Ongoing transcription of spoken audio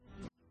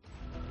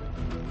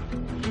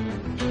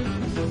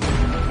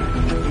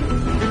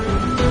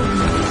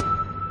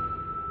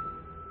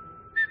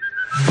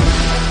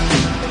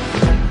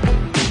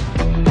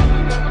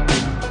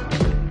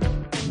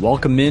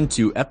Welcome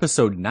into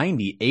episode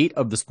 98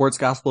 of the Sports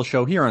Gospel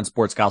Show here on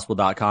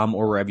sportsgospel.com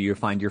or wherever you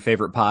find your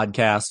favorite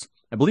podcast.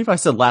 I believe I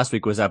said last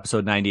week was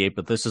episode 98,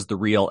 but this is the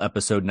real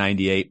episode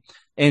 98.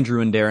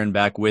 Andrew and Darren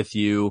back with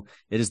you.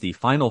 It is the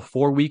final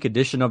 4-week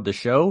edition of the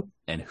show.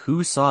 And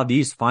who saw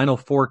these final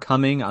four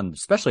coming,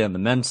 especially on the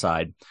men's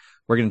side?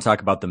 We're going to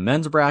talk about the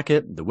men's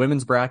bracket, the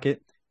women's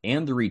bracket,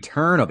 and the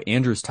return of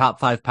Andrew's top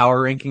 5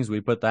 power rankings.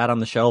 We put that on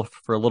the shelf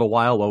for a little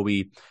while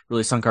we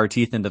really sunk our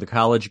teeth into the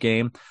college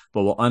game,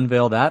 but we'll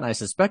unveil that. And I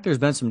suspect there's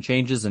been some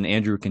changes in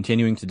Andrew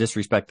continuing to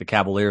disrespect the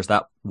Cavaliers.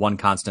 That one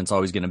constant's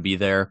always going to be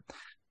there.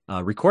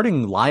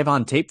 Recording live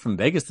on tape from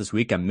Vegas this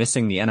week. I'm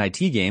missing the NIT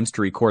games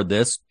to record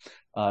this.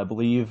 I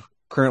believe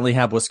currently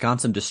have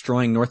Wisconsin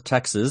destroying North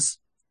Texas,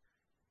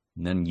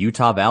 and then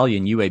Utah Valley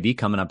and UAB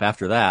coming up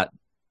after that.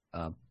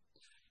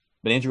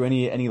 But Andrew,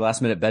 any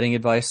last minute betting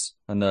advice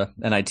on the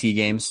NIT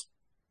games?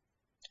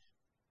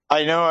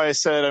 I know I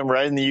said I'm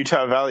riding the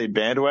Utah Valley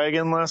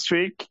bandwagon last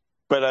week,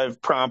 but I've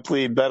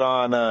promptly bet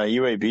on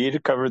UAB to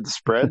cover the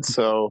spread.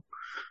 So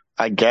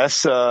I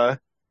guess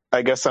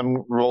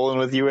I'm rolling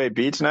with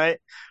UAB tonight.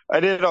 I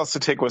did also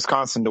take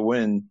Wisconsin to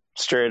win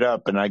straight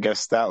up, and I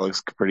guess that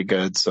looks pretty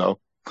good.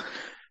 So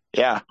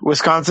yeah,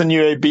 Wisconsin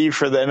UAB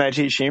for the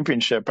NIT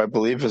championship, I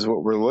believe, is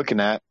what we're looking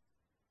at.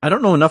 I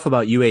don't know enough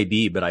about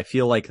UAB, but I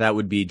feel like that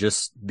would be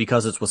just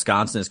because it's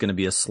Wisconsin, it's going to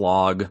be a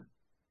slog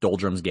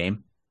doldrums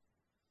game.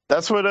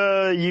 That's what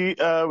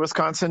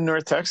Wisconsin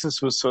North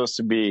Texas was supposed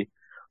to be.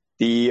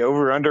 The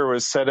over-under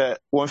was set at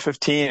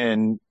 115,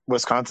 and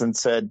Wisconsin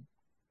said,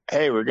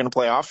 hey, we're going to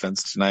play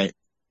offense tonight.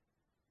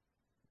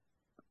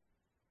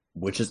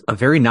 Which is a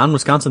very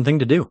non-Wisconsin thing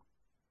to do.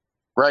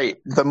 Right.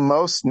 The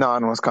most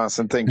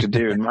non-Wisconsin thing to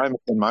do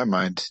in my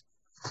mind.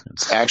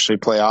 It's actually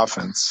play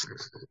offense.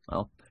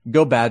 Well,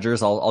 go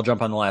Badgers. I'll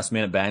jump on the last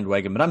minute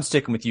bandwagon, but I'm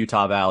sticking with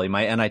Utah Valley.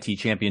 My NIT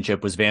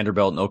championship was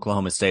Vanderbilt and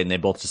Oklahoma State, and they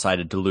both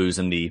decided to lose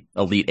in the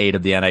Elite Eight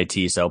of the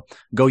NIT. So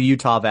go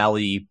Utah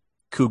Valley,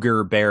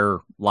 Cougar, Bear,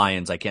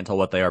 Lions. I can't tell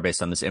what they are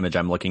based on this image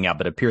I'm looking at,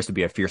 but it appears to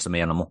be a fearsome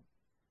animal.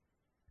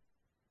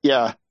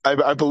 Yeah,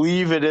 I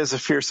believe it is a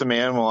fearsome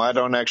animal. I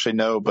don't actually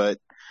know, but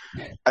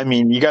I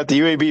mean, you got the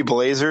UAB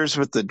Blazers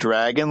with the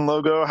dragon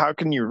logo. How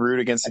can you root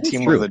against a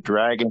team with a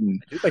dragon,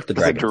 like the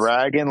with a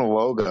dragon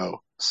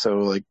logo? So,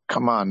 like,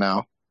 come on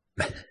now.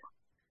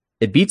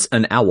 It beats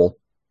an owl.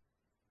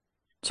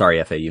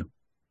 Sorry, FAU.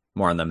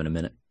 More on them in a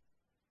minute.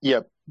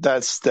 Yep,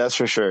 that's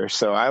for sure.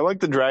 So I like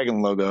the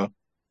dragon logo.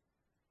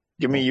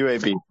 Give me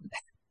UAB.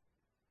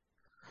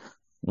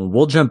 Well,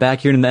 we'll jump back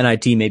here in the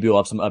NIT. Maybe we'll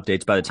have some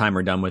updates by the time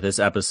we're done with this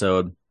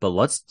episode. But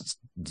let's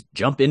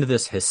jump into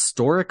this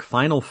historic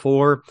Final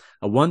Four,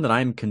 a one that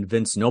I'm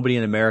convinced nobody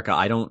in America,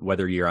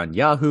 whether you're on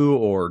Yahoo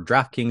or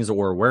DraftKings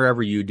or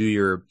wherever you do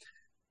your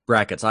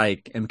brackets,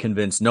 I am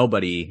convinced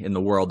nobody in the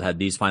world had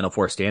these Final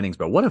Four standings.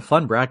 But what a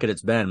fun bracket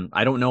it's been.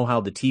 I don't know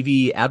how the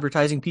TV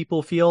advertising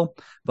people feel,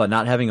 but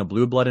not having a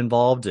blue blood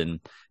involved and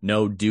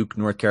no Duke,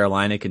 North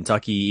Carolina,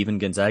 Kentucky, even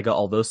Gonzaga,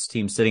 all those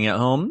teams sitting at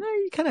home.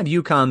 You kind of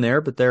UConn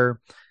there, but I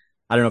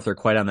don't know if they're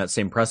quite on that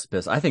same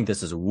precipice. I think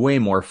this is way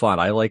more fun.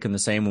 I like in the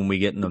same when we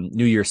get in the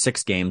New Year's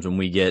Six games, when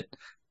we get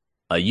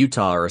a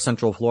Utah or a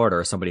Central Florida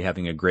or somebody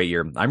having a great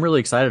year. I'm really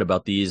excited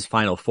about these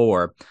Final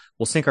Four.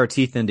 We'll sink our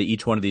teeth into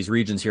each one of these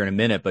regions here in a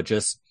minute, but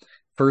just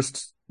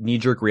first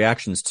knee-jerk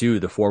reactions to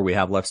the four we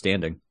have left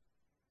standing.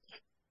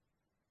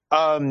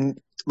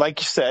 Like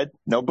you said,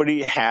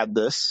 nobody had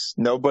this.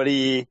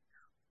 Nobody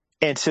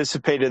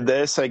anticipated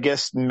this. I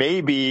guess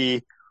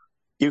maybe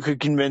you could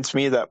convince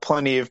me that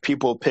plenty of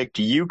people picked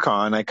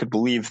UConn. I could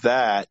believe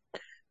that.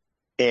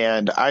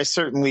 And I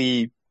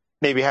certainly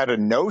maybe had a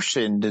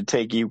notion to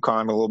take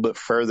UConn a little bit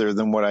further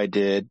than what I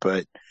did,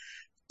 but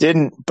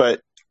didn't.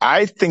 But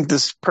I think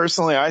this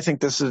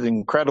is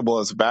incredible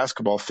as a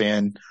basketball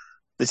fan.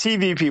 The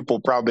TV people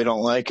probably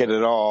don't like it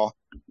at all,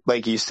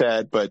 like you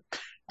said, but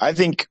I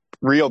think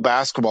real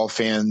basketball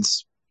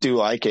fans do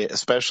like it,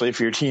 especially if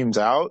your team's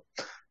out.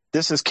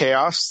 This is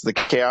chaos, the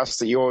chaos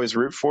that you always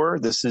root for.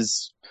 This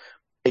is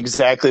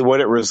exactly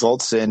what it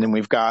results in. And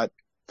we've got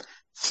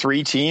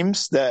 3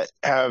 teams that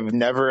have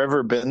never,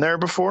 ever been there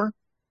before.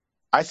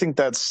 I think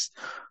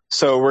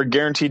so we're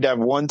guaranteed to have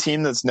one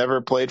team that's never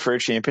played for a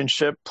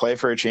championship, play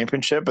for a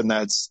championship, and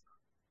that's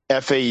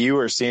FAU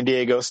or San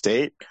Diego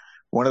State.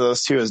 One of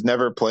those two has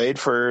never played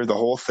for the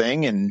whole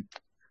thing, and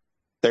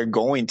they're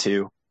going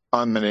to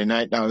on Monday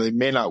night. Now, they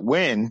may not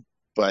win,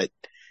 but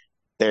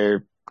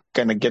they're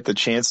going to get the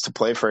chance to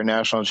play for a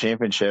national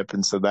championship.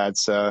 And so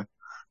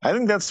I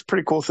think that's a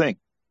pretty cool thing.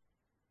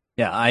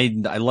 Yeah, I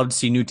love to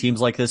see new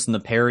teams like this in the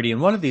parity. And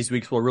one of these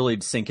weeks we'll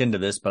really sink into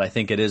this, but I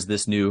think it is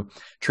this new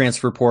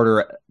transfer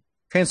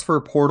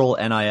portal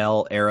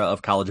NIL era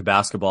of college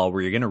basketball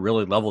where you're going to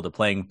really level the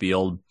playing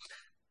field,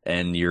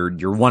 and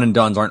your one and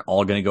dones aren't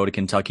all going to go to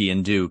Kentucky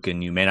and Duke,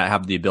 and you may not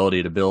have the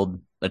ability to build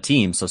a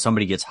team. So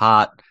somebody gets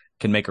hot,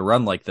 can make a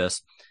run like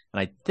this. And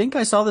I think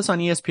I saw this on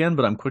ESPN,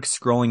 but I'm quick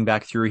scrolling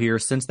back through here.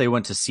 Since they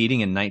went to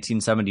seeding in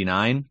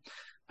 1979,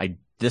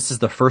 this is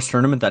the first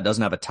tournament that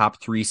doesn't have a top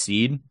 3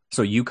 seed.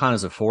 So UConn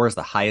as a 4 is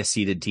the highest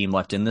seeded team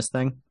left in this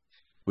thing.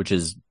 which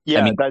is, I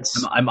Yeah, mean,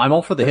 that's I'm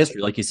all for the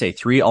history. Like you say,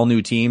 3 all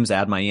new teams,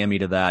 add Miami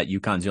to that.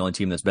 UConn's the only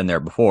team that's been there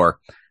before.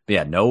 But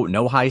yeah,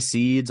 no high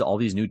seeds, all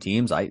these new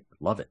teams. I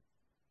love it.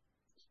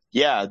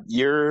 yeah,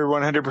 you're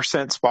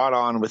 100% spot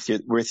on with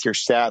your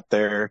stat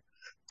there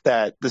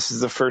that this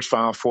is the first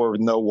Final Four with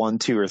no 1,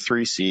 2, or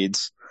 3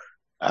 seeds.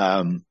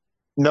 Um,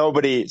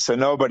 nobody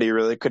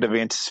really could have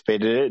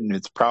anticipated it, and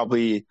it's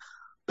probably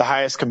the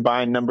highest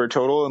combined number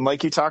total. And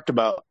like you talked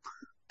about,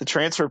 the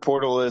transfer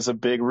portal is a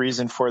big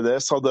reason for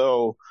this.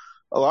 Although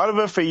a lot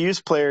of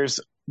FAU's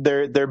players,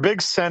 their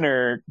big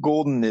center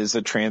Golden is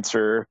a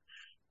transfer,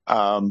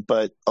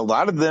 but a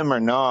lot of them are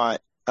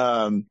not.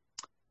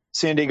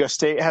 San Diego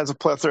State has a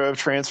plethora of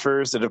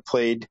transfers that have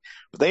played.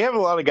 But they have a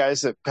lot of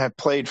guys that have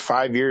played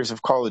 5 years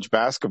of college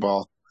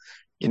basketball.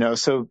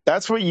 So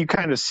that's what you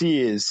kind of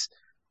see is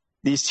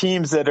these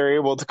teams that are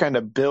able to kind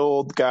of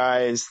build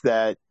guys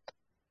that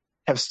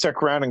have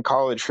stuck around in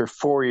college for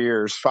 4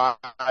 years, 5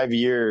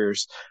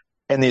 years,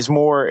 and these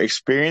more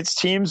experienced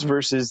teams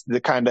versus the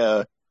kind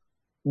of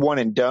one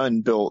and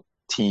done built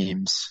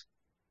teams,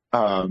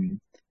 and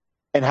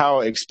how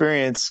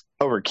experience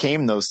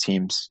overcame those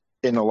teams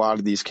in a lot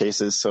of these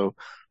cases. So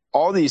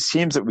all these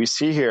teams that we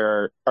see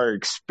here are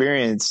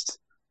experienced,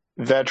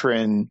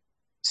 veteran,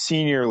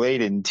 senior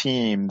laden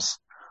teams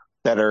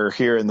that are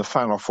here in the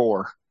Final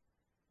Four.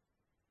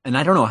 And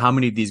I don't know how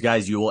many of these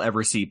guys you will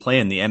ever see play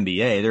in the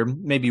NBA. There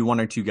may be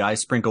 1 or 2 guys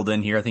sprinkled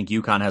in here. I think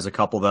UConn has a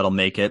couple that'll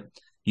make it.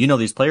 You know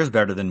these players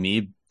better than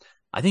me.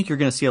 I think you're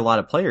going to see a lot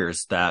of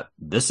players that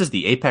this is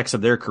the apex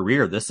of their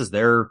career. This is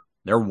their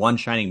one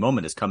shining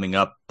moment is coming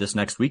up this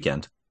next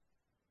weekend.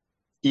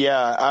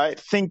 Yeah, I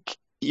think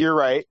you're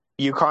right.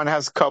 UConn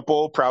has a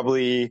couple,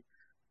 probably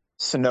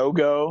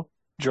Sonogo,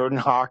 Jordan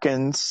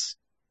Hawkins,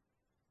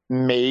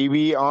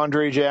 maybe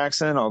Andre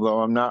Jackson,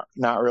 although I'm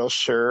not real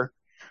sure.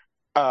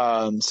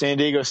 San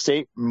Diego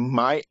State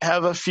might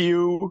have a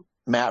few.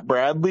 Matt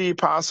Bradley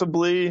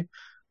possibly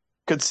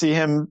could see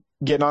him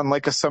getting on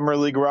like a summer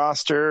league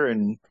roster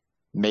and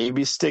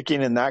maybe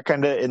sticking in that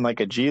kind of in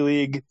like a G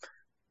League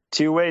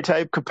 2-way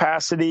type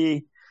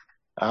capacity.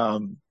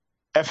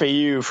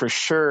 FAU for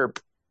sure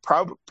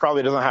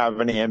probably doesn't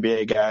have any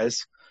NBA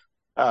guys.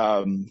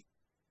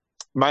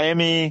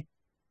 Miami,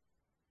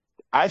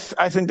 I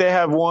think they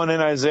have one in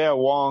Isaiah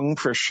Wong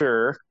for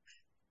sure.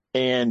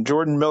 And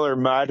Jordan Miller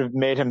might have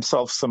made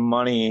himself some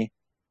money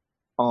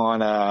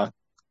on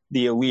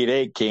the Elite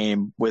Eight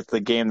game with the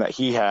game that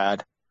he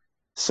had.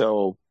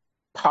 So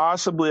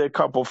possibly a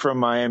couple from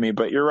Miami,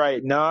 but you're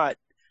right, not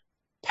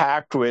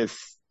packed with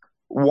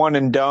one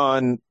and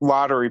done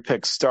lottery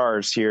pick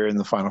stars here in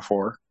the Final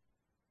Four.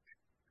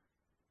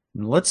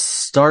 Let's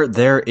start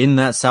there in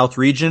that South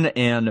region.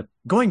 And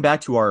going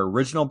back to our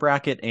original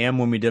bracket, and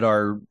when we did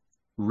our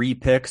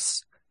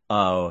repicks,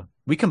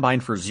 we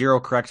combined for 0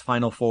 correct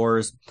Final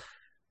Fours,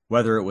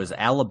 whether it was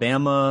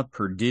Alabama,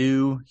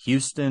 Purdue,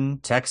 Houston,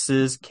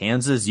 Texas,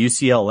 Kansas,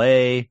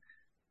 UCLA,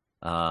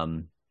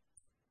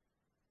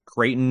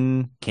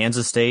 Creighton,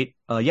 Kansas State.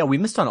 Yeah, we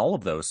missed on all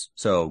of those.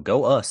 So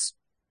go us.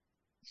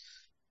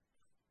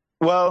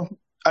 Well,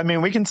 I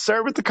mean, we can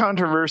start with the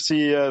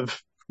controversy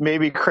of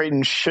maybe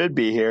Creighton should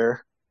be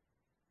here.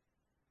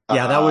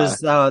 Yeah,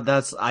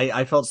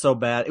 I felt so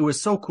bad. It was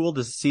so cool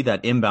to see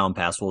that inbound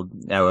pass. Well,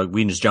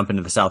 we can just jump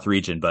into the South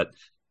region, but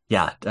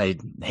yeah, I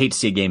hate to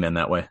see a game end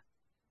that way.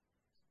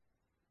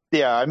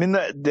 Yeah, I mean,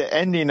 the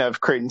ending of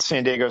Creighton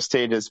San Diego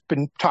State has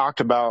been talked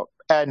about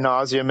ad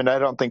nauseum, and I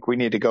don't think we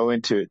need to go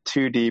into it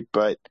too deep,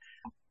 but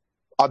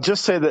I'll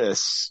just say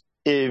this.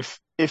 If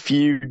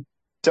you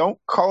don't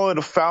call it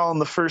a foul in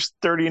the first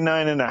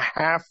 39 and a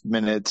half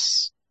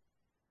minutes,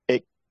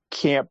 it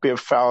can't be a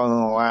foul in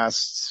the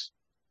last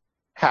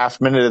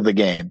half minute of the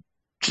game.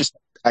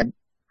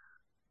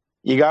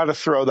 You got to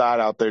throw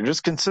that out there.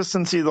 Just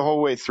consistency the whole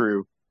way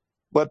through.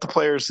 Let the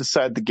players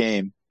decide the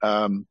game.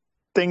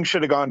 Things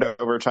should have gone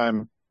to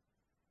overtime,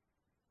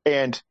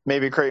 and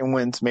maybe Creighton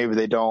wins, maybe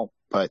they don't.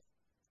 But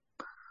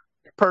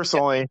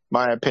personally,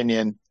 my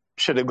opinion,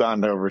 should have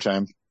gone to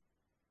overtime.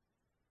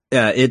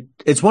 Yeah,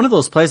 it's one of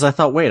those plays I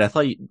thought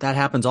that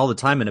happens all the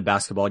time in a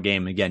basketball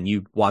game. Again,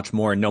 you watch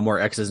more and know more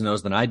X's and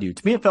O's than I do.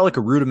 To me, it felt like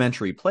a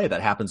rudimentary play that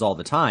happens all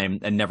the time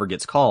and never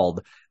gets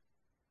called.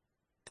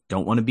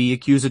 Don't want to be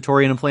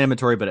accusatory and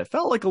inflammatory, but it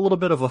felt like a little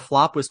bit of a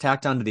flop was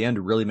tacked on to the end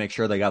to really make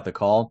sure they got the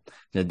call.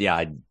 And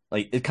yeah,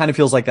 it kind of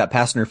feels like that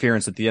pass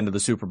interference at the end of the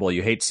Super Bowl.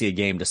 You hate to see a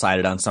game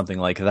decided on something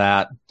like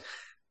that.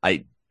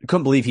 I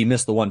couldn't believe he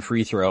missed the one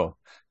free throw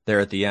there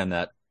at the end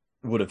that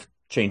would have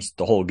changed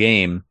the whole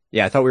game.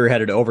 Yeah, I thought we were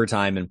headed to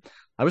overtime, and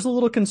I was a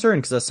little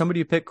concerned because as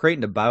somebody who picked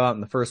Creighton to bow out in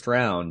the first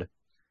round,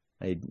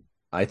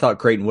 I thought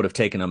Creighton would have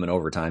taken them in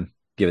overtime,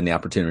 given the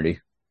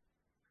opportunity.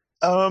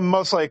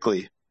 Most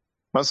likely.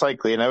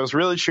 And I was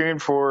really cheering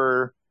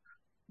for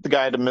the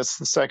guy to miss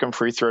the second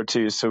free throw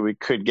too, so we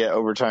could get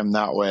overtime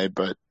that way.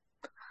 But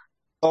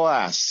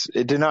alas,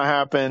 it did not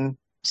happen.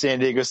 San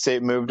Diego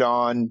State moved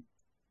on.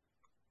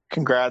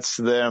 Congrats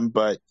to them,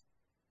 but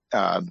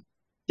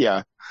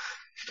yeah.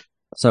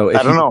 So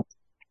I don't know.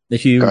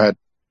 If you Go ahead.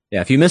 Yeah,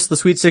 if you missed the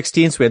Sweet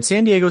 16, so we had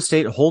San Diego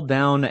State hold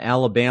down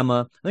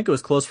Alabama. I think it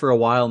was close for a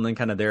while, and then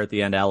kind of there at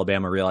the end,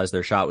 Alabama realized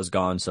their shot was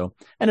gone, so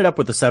ended up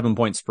with a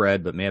 7-point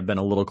spread, but may have been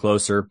a little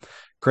closer.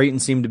 Creighton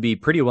seemed to be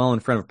pretty well in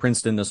front of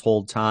Princeton this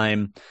whole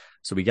time,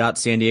 so we got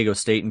San Diego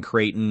State and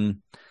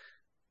Creighton.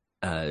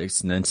 And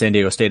then San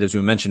Diego State, as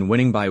we mentioned,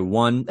 winning by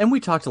 1. And we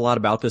talked a lot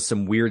about this,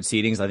 some weird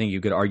seedings. I think you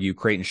could argue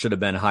Creighton should have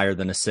been higher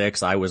than a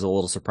 6. I was a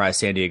little surprised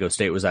San Diego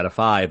State was at a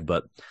 5,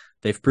 but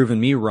they've proven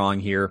me wrong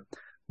here.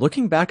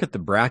 Looking back at the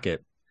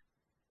bracket,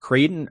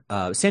 San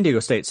Diego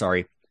State,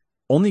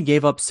 only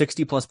gave up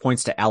 60 plus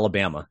points to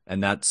Alabama.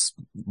 And that's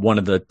one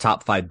of the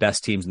top 5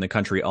 best teams in the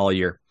country all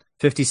year.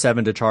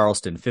 57 to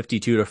Charleston,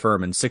 52 to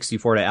Furman,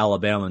 64 to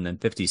Alabama, and then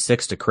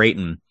 56 to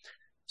Creighton.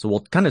 So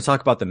we'll kind of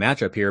talk about the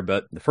matchup here,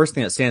 but the first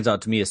thing that stands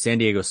out to me is San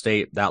Diego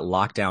State, that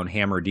lockdown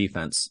hammer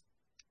defense.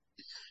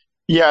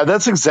 Yeah,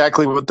 that's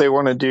exactly what they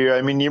want to do.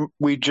 I mean,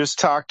 we just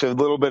talked a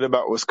little bit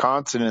about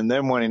Wisconsin and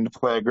them wanting to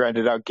play a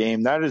grinded out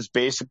game. That is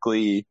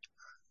basically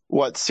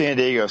what San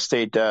Diego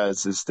State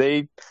does, is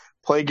they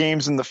play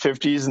games in the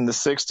 50s and the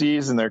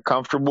 60s, and they're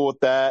comfortable with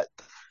that.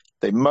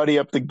 They muddy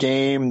up the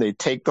game. They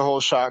take the whole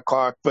shot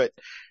clock, but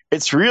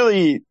it's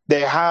really,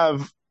 they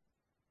have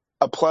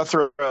a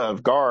plethora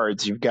of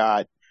guards. You've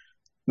got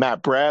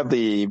Matt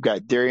Bradley, you've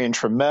got Darian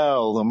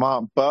Trammell,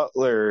 Lamont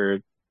Butler,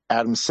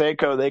 Adam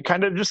Seiko. They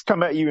kind of just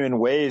come at you in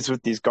waves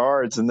with these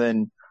guards. And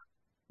then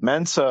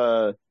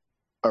Mensa,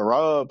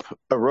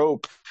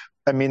 Arope.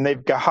 I mean,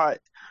 they've got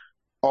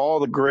all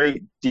the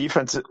great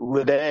defensive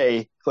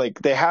Lede. Like,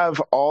 they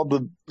have all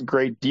the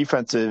great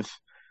defensive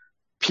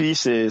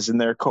pieces, and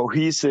they're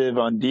cohesive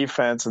on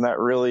defense, and that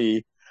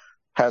really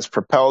has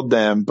propelled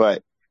them.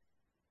 But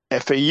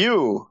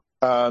FAU,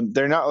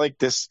 they're not like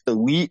this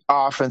elite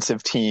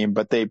offensive team,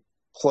 but they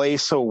play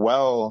so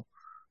well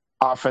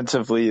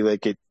offensively.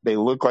 They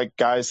look like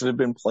guys that have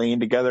been playing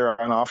together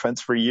on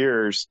offense for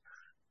years,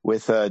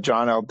 with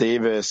John L.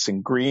 Davis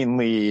and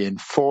Greenlee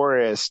and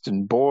Forrest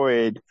and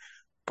Boyd.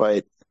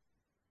 But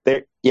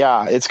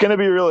it's going to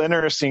be real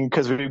interesting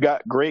because we've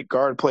got great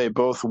guard play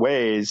both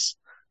ways.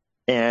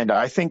 And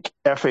I think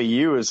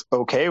FAU is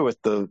okay with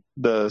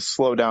the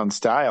slow down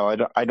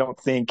style. I don't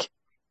think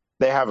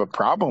they have a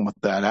problem with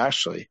that,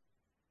 actually.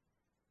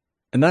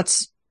 And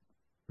that's,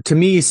 to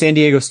me, San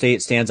Diego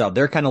State stands out.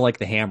 They're kind of like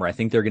the hammer. I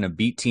think they're going to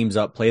beat teams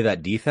up, play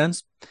that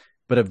defense.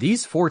 But of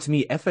these 4, to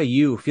me,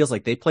 FAU feels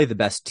like they play the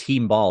best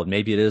team ball.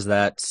 Maybe it is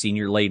that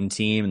senior-laden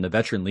team and the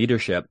veteran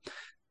leadership.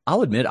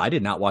 I'll admit, I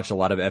did not watch a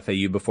lot of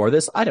FAU before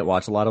this. I didn't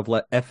watch a lot of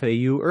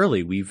FAU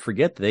early. We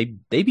forget that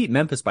they beat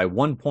Memphis by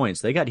 1 point.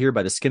 So they got here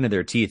by the skin of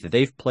their teeth.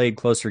 They've played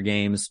closer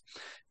games.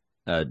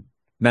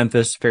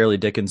 Memphis, Fairleigh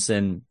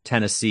Dickinson,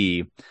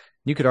 Tennessee.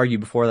 You could argue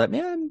before that,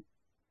 man,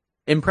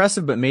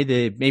 impressive, but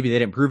maybe they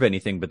didn't prove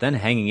anything. But then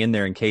hanging in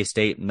there in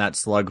K-State and that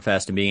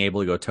slugfest and being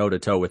able to go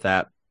toe-to-toe with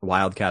that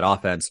Wildcat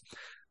offense.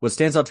 What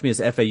stands out to me as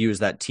FAU is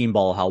that team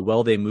ball, how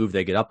well they move.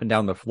 They get up and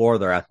down the floor.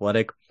 They're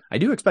athletic. I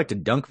do expect a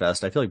dunk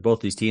fest. I feel like both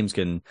these teams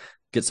can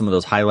get some of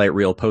those highlight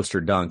reel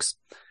poster dunks.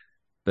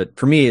 But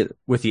for me,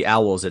 with the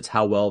Owls, it's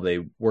how well they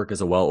work as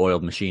a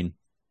well-oiled machine.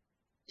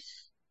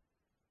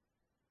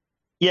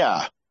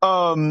 Yeah.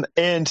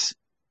 And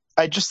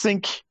I just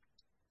think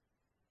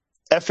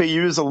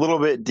FAU is a little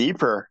bit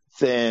deeper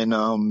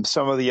than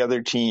some of the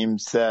other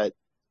teams that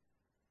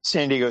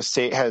San Diego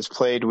State has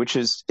played, which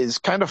is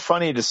kind of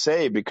funny to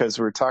say because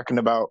we're talking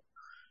about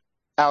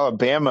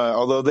Alabama,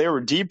 although they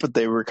were deep, but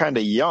they were kind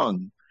of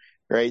young,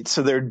 right?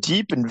 So they're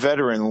deep and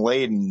veteran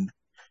laden.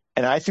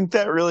 And I think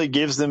that really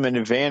gives them an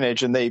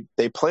advantage. And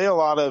they play a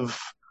lot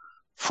of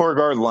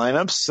 4-guard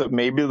lineups, so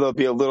maybe they'll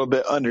be a little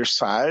bit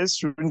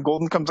undersized when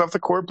Golden comes off the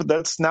court, but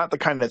that's not the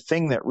kind of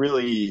thing that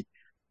really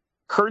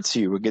hurts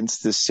you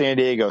against the San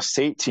Diego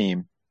State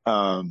team.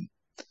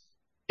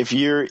 If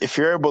you're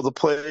able to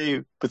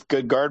play with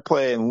good guard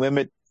play and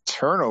limit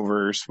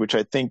turnovers, which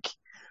I think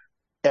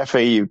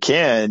FAU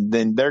can,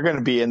 then they're going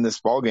to be in this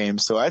ball game.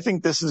 So I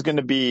think this is going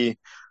to be,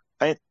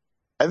 I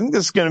think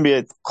this is going to be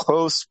a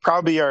close,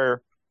 probably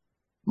our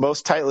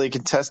most tightly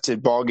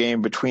contested ball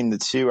game between the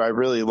two. I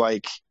really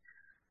like,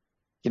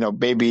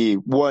 maybe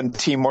one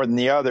team more than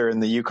the other in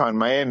the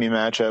UConn-Miami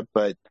matchup,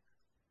 but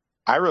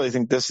I really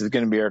think this is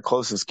going to be our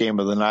closest game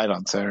of the night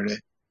on Saturday.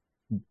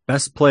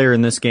 Best player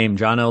in this game,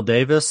 John L.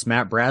 Davis,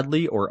 Matt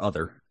Bradley, or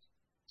other?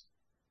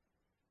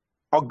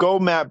 I'll go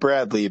Matt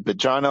Bradley, but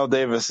John L.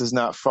 Davis is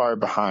not far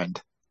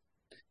behind.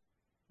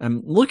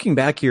 I'm looking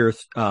back here,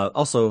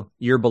 also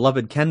your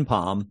beloved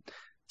KenPom.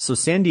 So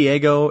San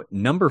Diego,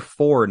 number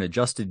 4 in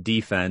adjusted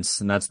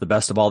defense, and that's the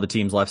best of all the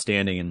teams left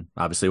standing, and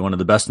obviously one of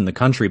the best in the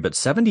country, but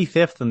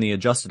 75th in the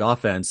adjusted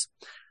offense.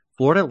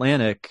 Florida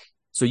Atlantic,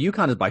 so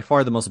UConn is by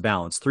far the most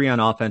balanced, 3 on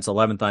offense,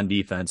 11th on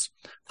defense.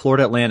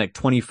 Florida Atlantic,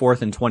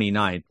 24th and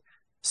 29th.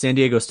 San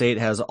Diego State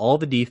has all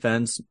the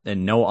defense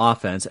and no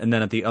offense, and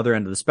then at the other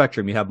end of the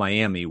spectrum, you have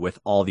Miami with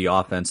all the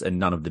offense and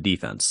none of the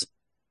defense.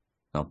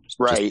 So,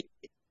 right.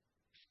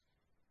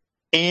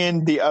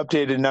 And the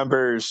updated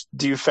numbers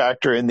do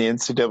factor in the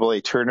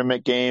NCAA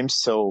tournament games,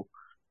 so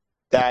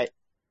that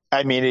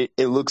I mean,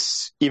 it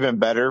looks even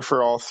better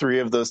for all three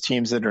of those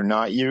teams that are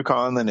not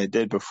UConn than it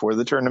did before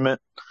the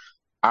tournament.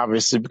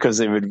 Obviously, because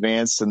they've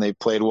advanced and they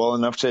played well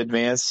enough to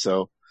advance.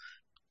 So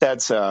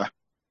that's I'm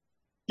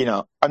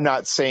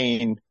not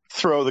saying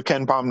throw the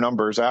KenPom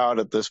numbers out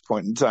at this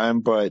point in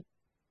time, but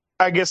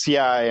I guess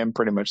I am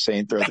pretty much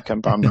saying throw the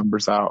KenPom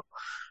numbers out,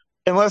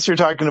 unless you're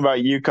talking about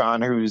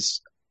UConn,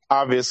 who's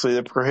obviously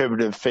the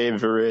prohibitive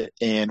favorite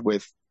and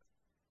with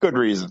good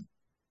reason.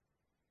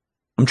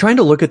 I'm trying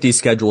to look at these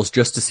schedules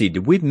just to see,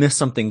 did we miss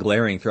something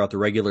glaring throughout the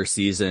regular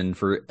season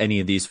for any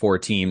of these four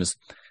teams?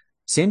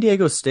 San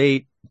Diego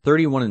State,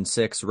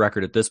 31-6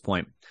 record at this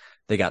point.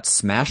 They got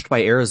smashed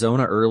by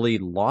Arizona early,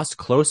 lost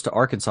close to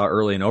Arkansas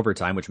early in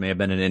overtime, which may have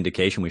been an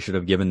indication we should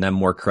have given them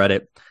more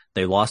credit.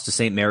 They lost to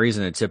St. Mary's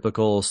in a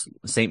typical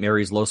St.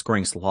 Mary's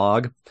low-scoring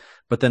slog,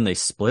 but then they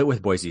split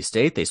with Boise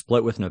State. They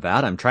split with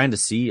Nevada. I'm trying to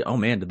see, oh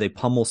man, did they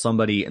pummel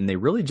somebody? And they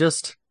really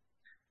just,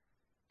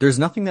 there's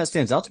nothing that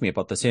stands out to me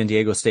about the San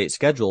Diego State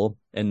schedule.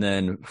 And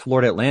then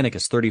Florida Atlantic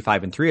is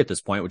 35-3 at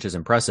this point, which is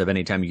impressive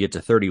anytime you get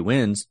to 30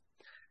 wins.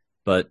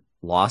 But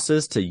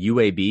losses to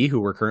UAB,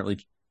 who we're currently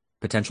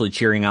potentially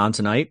cheering on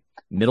tonight,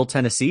 Middle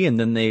Tennessee, and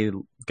then they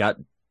got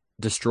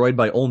destroyed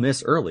by Ole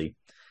Miss early.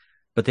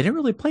 But they didn't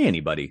really play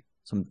anybody.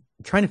 So I'm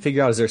trying to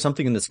figure out, is there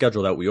something in the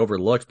schedule that we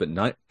overlooked? But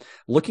not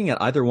looking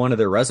at either one of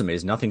their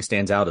resumes, nothing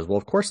stands out as, well,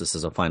 of course this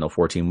is a Final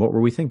Four team. What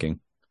were we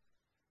thinking?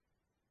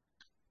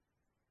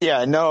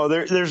 Yeah, no,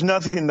 there's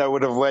nothing that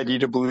would have led you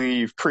to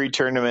believe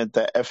pre-tournament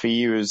that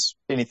FAU is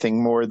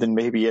anything more than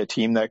maybe a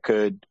team that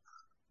could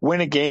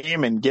win a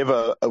game and give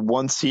a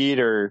one seed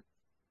or,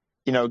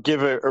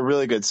 give a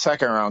really good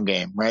second round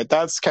game, right?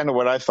 That's kind of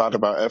what I thought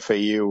about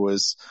FAU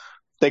was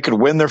they could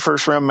win their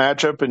first round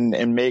matchup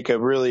and make a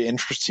really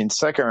interesting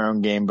second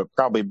round game, but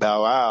probably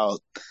bow out.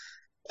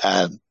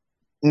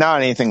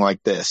 Not anything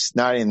like this,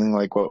 not anything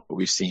like what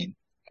we've seen.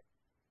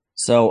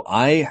 So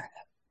I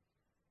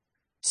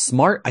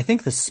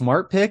think the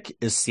smart pick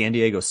is San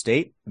Diego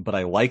State, but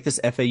I like this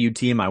FAU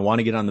team. I want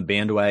to get on the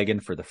bandwagon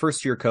for the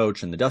first year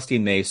coach and the Dusty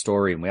and May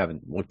story.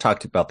 And we'll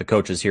talk about the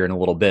coaches here in a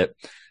little bit.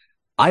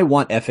 I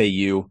want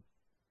FAU.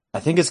 I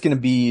think it's going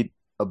to be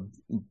a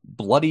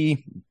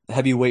bloody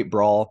heavyweight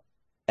brawl.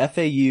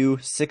 FAU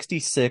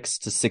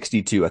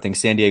 66-62. I think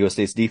San Diego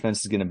State's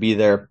defense is going to be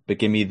there, but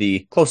give me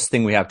the closest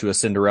thing we have to a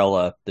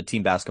Cinderella, the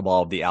team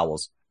basketball of the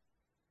Owls.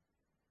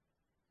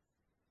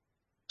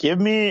 Give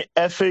me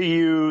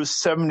FAU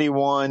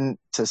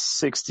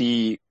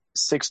 71-61.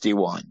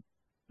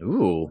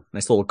 Ooh,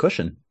 nice little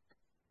cushion.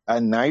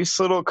 A nice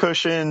little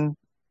cushion.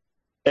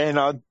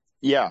 And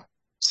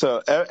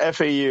so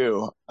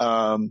FAU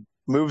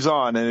moves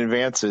on and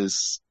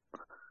advances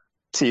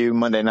to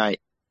Monday night.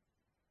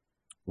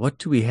 What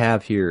do we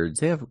have here?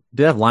 Do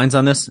they have lines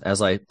on this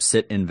as I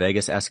sit in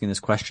Vegas asking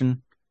this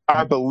question?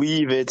 I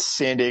believe it's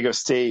San Diego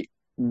State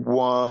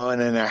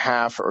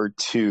 1.5 or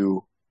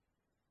 2.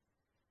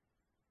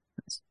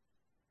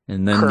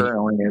 And then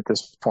currently at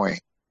this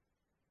point.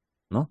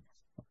 Well,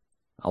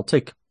 I'll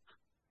take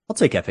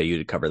FAU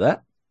to cover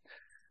that.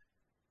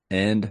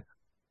 And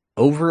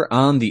over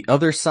on the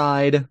other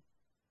side,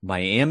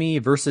 Miami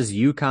versus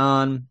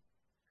UConn.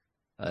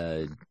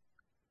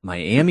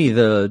 Miami,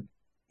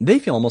 they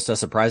feel almost as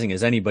surprising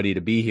as anybody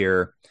to be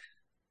here.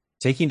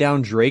 Taking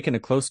down Drake in a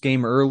close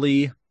game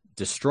early,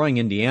 destroying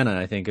Indiana,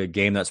 I think a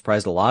game that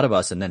surprised a lot of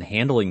us, and then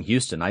handling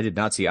Houston. I did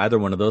not see either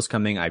one of those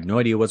coming. I have no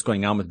idea what's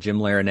going on with Jim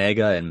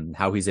Larinaga and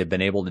how he's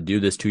been able to do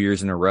this 2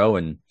 years in a row.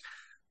 And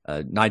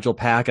Nigel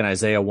Pack and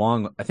Isaiah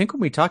Wong, I think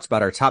when we talked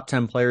about our top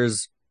 10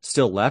 players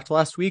still left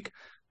last week,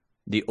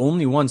 the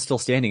only one still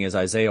standing is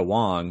Isaiah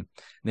Wong. And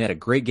they had a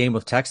great game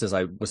with Texas.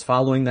 I was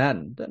following that.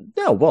 And,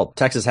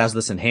 Texas has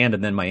this in hand,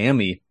 and then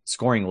Miami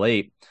scoring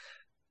late.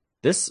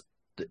 This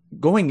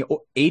going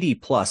 80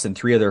 plus in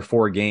 3 of their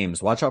 4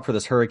 games. Watch out for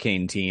this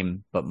Hurricane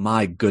team. But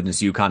my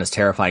goodness, UConn is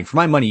terrifying. For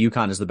my money,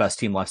 UConn is the best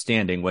team left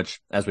standing, which,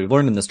 as we've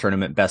learned in this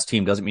tournament, best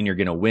team doesn't mean you're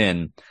going to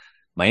win.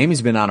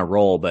 Miami's been on a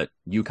roll, but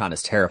UConn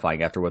is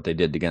terrifying after what they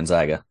did to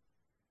Gonzaga.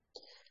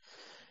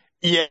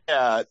 Yeah.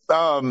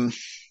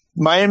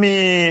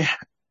 Miami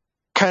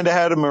kind of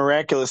had a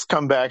miraculous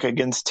comeback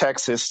against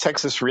Texas.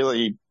 Texas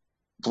really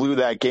blew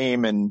that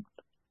game, and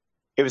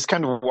it was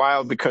kind of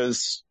wild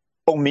because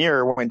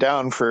O'Meara went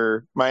down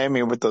for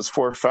Miami with those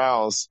 4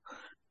 fouls,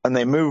 and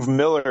they moved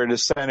Miller to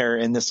center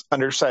in this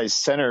undersized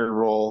center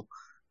role,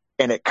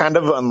 and it kind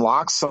of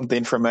unlocks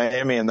something for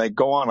Miami, and they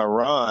go on a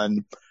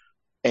run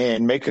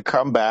and make a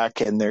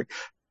comeback, and they're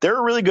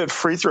a really good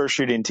free throw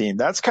shooting team.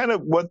 That's kind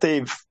of what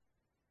they've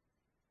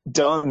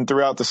done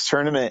throughout this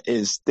tournament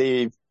is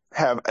they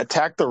have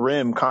attacked the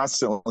rim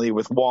constantly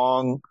with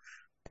Wong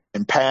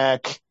and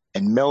Pack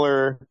and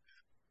Miller.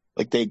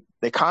 Like they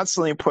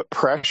constantly put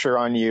pressure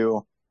on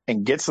you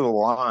and get to the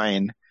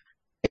line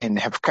and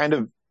have kind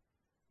of,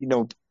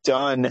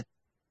 done.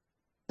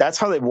 That's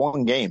how they've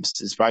won games,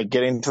 is by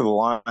getting to the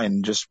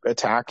line, just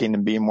attacking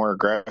and being more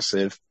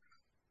aggressive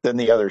than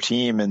the other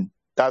team. And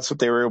that's what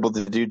they were able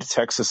to do to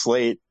Texas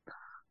late.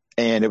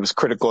 And it was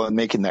critical in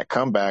making that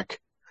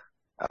comeback.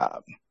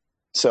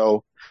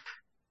 So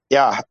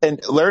Yeah, and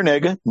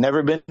Larrañaga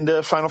never been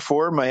to Final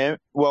Four. Miami.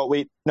 Well,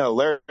 wait, no,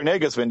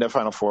 Larrañaga's been to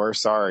Final Four.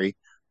 Sorry,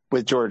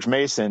 with George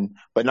Mason,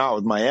 but not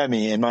with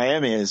Miami. And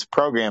Miami's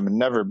program had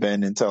never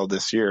been until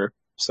this year.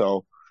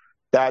 So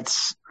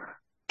that's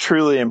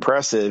truly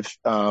impressive.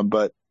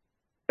 But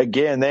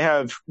again, they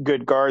have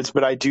good guards.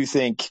 But I do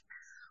think,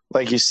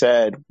 like you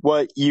said,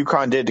 what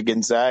UConn did to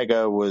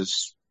Gonzaga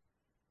was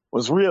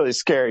really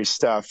scary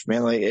stuff,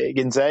 man. Like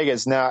Gonzaga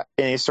is not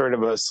any sort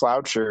of a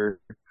slouch or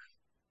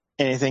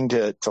anything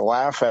to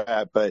laugh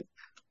at, but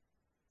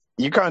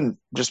UConn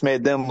just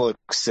made them look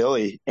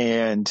silly.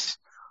 And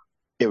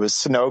it was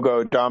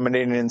Sanogo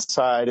dominating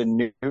inside, and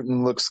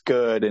Newton looks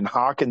good, and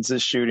Hawkins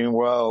is shooting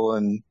well.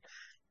 And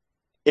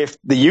if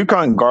the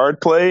UConn guard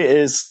play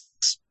is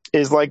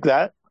like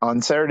that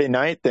on Saturday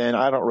night, then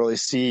I don't really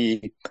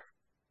see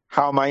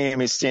how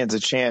Miami stands a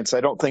chance.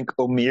 I don't think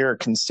Omier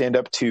can stand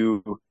up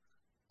to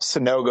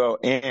Sanogo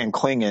and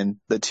Klingon,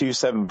 the 2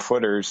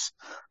 7-footers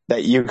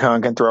that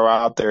UConn can throw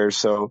out there.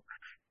 So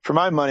for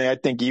my money, I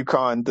think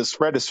UConn, the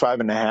spread is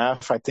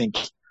 5.5. I think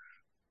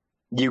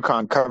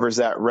UConn covers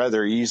that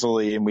rather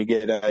easily, and we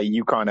get a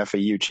UConn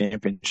FAU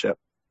championship.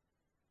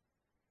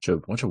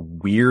 Such a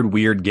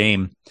weird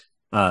game.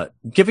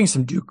 Giving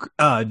some due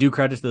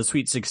credit to the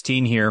Sweet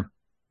 16 here.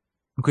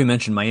 Like we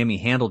mentioned, Miami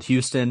handled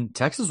Houston.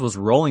 Texas was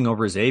rolling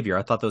over Xavier.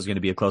 I thought that was going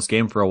to be a close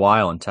game for a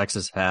while, and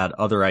Texas had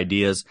other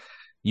ideas.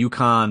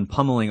 UConn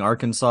pummeling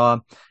Arkansas.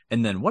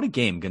 And then what a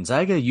game.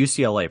 Gonzaga,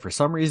 UCLA. For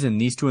some reason,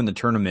 these two in the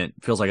tournament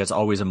feels like it's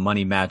always a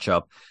money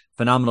matchup.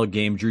 Phenomenal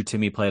game. Drew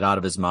Timme played out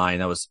of his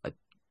mind.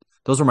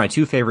 Those were my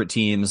two favorite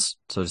teams.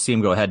 So to see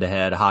him go head to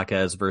head,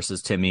 Jaquez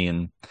versus Timme,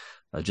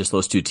 and just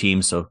those two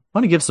teams. So I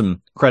want to give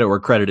some credit where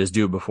credit is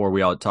due before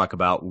we all talk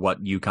about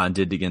what UConn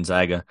did to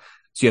Gonzaga.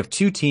 So you have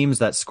two teams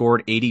that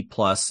scored 80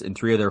 plus in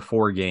 3 of their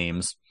 4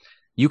 games.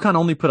 UConn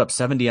only put up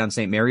 70 on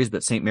St. Mary's,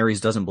 but St.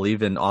 Mary's doesn't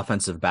believe in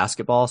offensive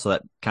basketball, so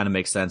that kind of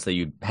makes sense that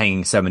you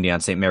hanging 70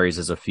 on St. Mary's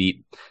is a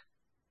feat.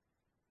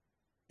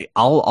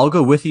 I'll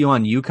go with you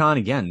on UConn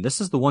again. This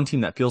is the one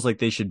team that feels like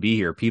they should be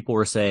here. People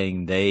were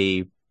saying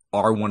they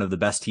are one of the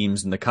best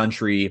teams in the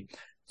country.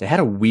 They had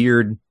a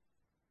weird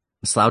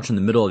slouch in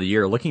the middle of the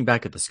year. Looking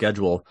back at the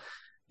schedule,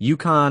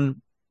 UConn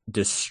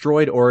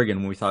destroyed Oregon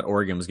when we thought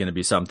Oregon was going to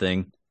be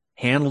something.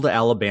 Handled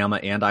Alabama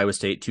and Iowa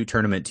State, 2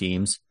 tournament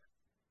teams.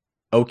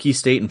 Okie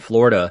State and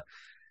Florida.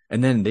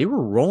 And then they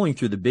were rolling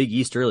through the Big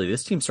East early.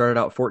 This team started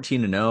out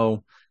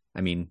 14-0.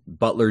 I mean,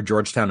 Butler,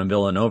 Georgetown, and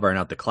Villanova are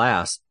not the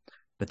class,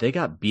 but they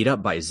got beat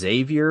up by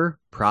Xavier,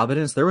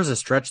 Providence. There was a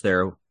stretch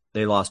there.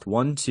 They lost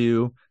 1,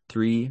 2,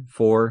 3,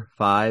 4,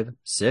 5,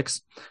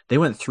 6. They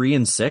went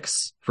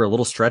 3-6 for a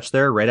little stretch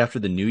there right after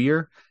the new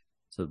year.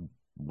 So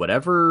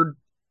whatever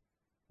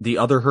the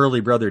other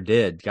Hurley brother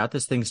did, got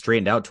this thing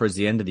straightened out towards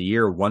the end of the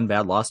year. 1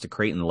 bad loss to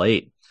Creighton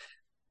late,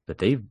 but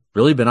they've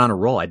really been on a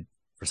roll.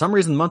 For some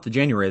reason, the month of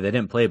January, they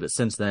didn't play, but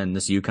since then,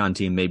 this UConn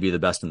team may be the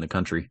best in the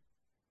country.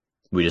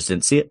 We just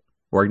didn't see it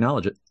or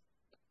acknowledge it.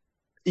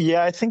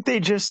 Yeah, I think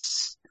they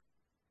just,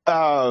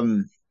 I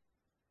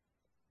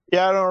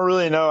don't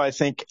really know. I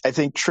think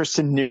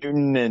Tristan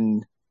Newton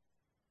and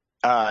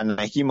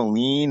Naheem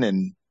Aline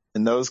and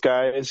those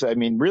guys, I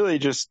mean, really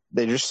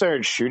they just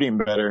started shooting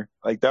better.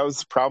 Like that was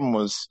the problem,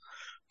 was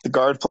the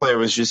guard play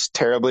was just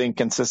terribly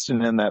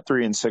inconsistent in that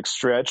 3-6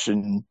 stretch.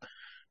 And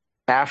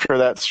after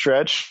that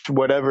stretch,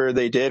 whatever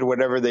they did,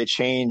 whatever they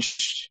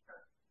changed,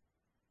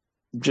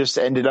 just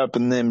ended up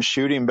in them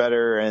shooting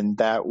better. And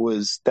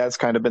that's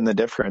kind of been the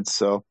difference.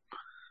 So,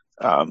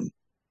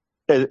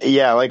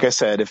 yeah, like I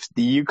said, if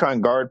the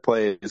UConn guard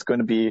play is going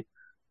to be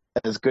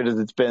as good as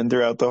it's been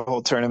throughout the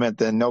whole tournament,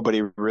 then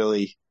nobody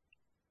really,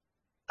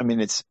 I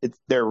mean,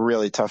 they're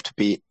really tough to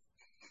beat.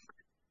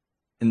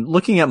 And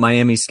looking at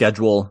Miami's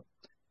schedule,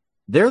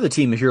 they're the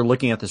team, if you're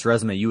looking at this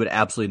resume, you would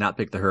absolutely not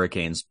pick the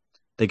Hurricanes.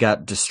 They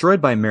got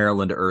destroyed by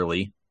Maryland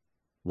early,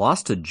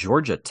 lost to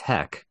Georgia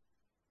Tech,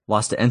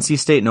 lost to NC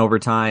State in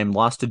overtime,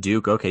 lost to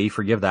Duke. Okay, you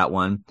forgive that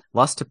one.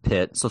 Lost to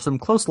Pitt. So some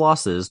close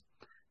losses.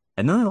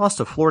 And then they lost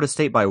to Florida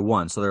State by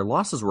 1. So their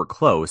losses were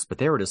close, but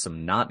they were to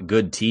some not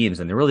good teams,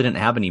 and they really didn't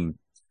have any.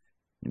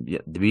 They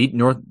beat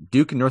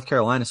Duke and North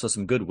Carolina, so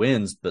some good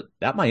wins. But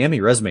that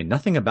Miami resume,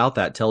 nothing about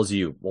that tells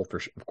you, well,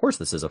 of course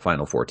this is a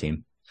Final Four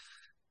team.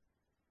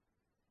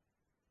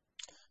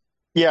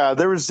 Yeah,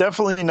 there was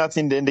definitely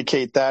nothing to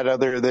indicate that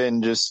other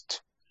than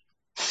just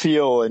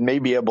feel and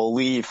maybe a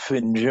belief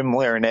in Jim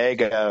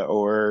Larrañaga,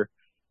 or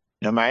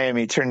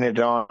Miami turning it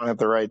on at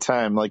the right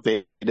time like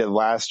they did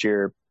last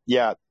year.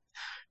 Yeah,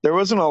 there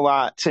wasn't a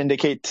lot to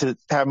indicate to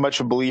have much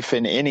of belief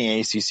in any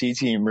ACC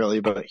team, really,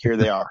 but here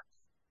they are.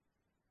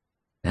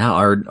 Now,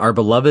 our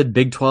beloved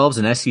Big 12s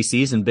and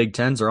SECs and Big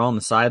 10s are all on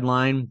the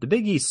sideline. The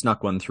Big East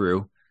snuck one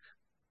through.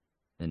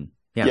 And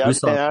yeah, and that's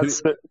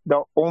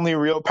the only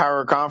real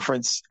power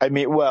conference. I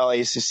mean, well,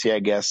 ACC, I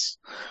guess.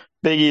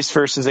 Big East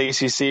versus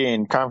ACC,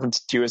 and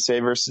Conference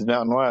USA versus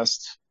Mountain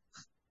West.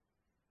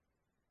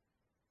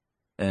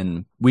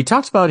 And we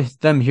talked about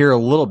them here a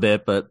little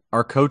bit, but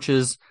our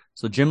coaches,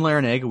 So Jim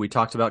Larinaga, we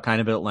talked about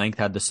kind of at length,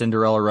 had the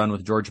Cinderella run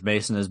with George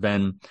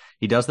Mason.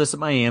 He does this at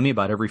Miami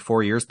about every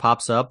 4 years,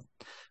 pops up.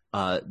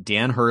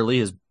 Dan Hurley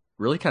has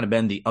really kind of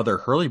been the other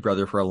Hurley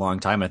brother for a long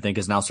time. I think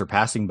is now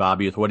surpassing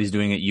Bobby with what he's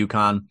doing at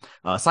UConn.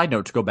 Side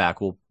note to go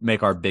back, we'll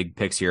make our big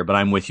picks here, but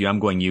I'm with you. I'm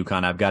going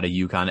UConn. I've got a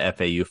UConn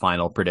FAU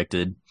final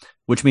predicted,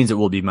 which means it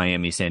will be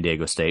Miami, San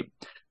Diego State.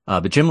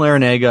 But Jim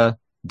Larinaga,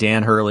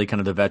 Dan Hurley, kind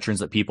of the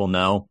veterans that people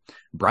know.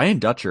 Brian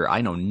Dutcher, I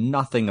know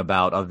nothing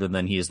about other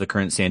than he is the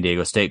current San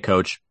Diego State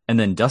coach. And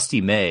then Dusty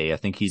May, I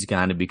think he's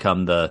going to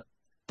become the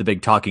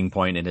big talking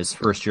point in his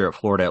first year at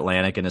Florida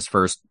Atlantic and his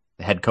first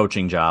head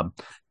coaching job.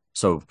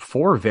 So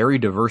 4 very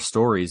diverse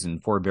stories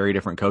and 4 very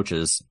different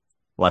coaches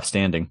left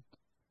standing.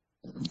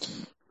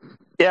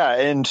 Yeah,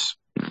 and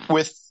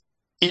with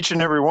each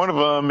and every one of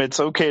them, it's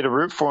okay to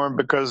root for them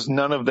because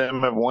none of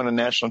them have won a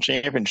national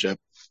championship.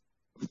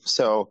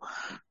 So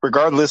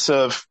regardless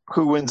of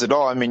who wins it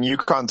all, I mean,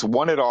 UConn's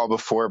won it all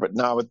before, but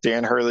not with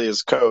Dan Hurley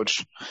as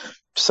coach.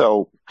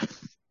 So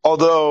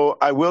although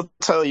I will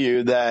tell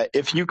you that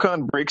if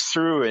UConn breaks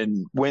through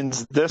and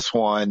wins this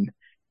one,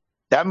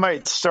 that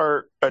might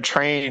start a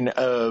train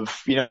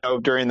of,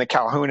 during the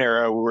Calhoun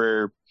era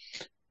where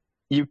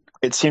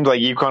it seemed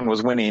like UConn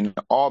was winning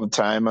all the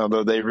time,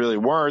 although they really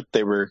weren't.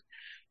 They were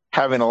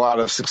having a lot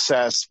of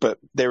success, but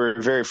they were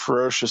very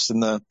ferocious in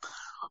the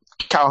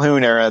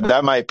Calhoun era.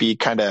 That might be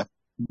kind of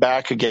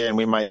back again.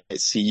 We might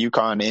see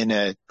UConn in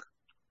a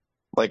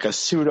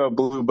pseudo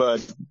blue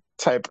blood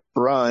type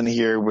run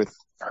here with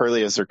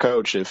Hurley as their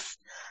coach if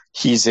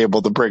he's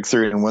able to break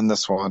through and win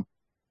this one.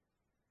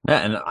 Yeah,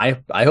 and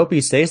I hope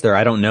he stays there.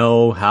 I don't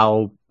know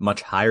how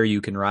much higher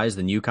you can rise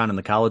than UConn in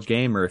the college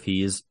game, or if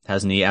he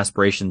has any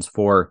aspirations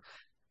for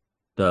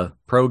the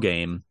pro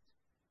game.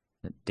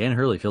 Dan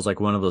Hurley feels like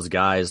one of those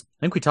guys. I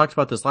think we talked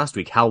about this last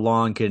week. How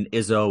long can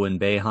Izzo and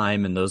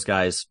Boeheim and those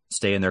guys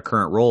stay in their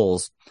current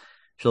roles?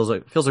 Feels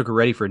like we're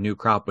ready for a new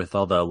crop with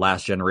all the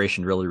last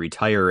generation really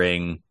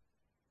retiring.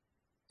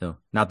 So,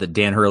 not that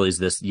Dan Hurley's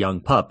this young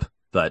pup,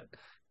 but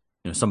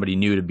somebody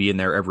new to be in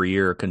there every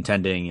year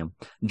contending,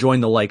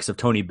 join the likes of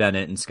Tony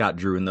Bennett and Scott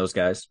Drew and those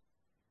guys.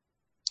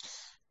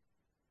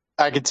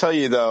 I could tell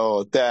you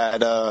though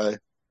that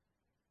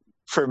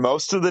for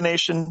most of the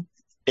nation,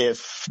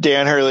 if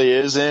Dan Hurley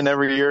is in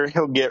every year,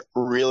 he'll get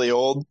really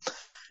old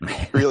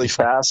really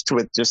fast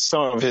with just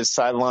some of his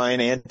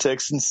sideline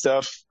antics and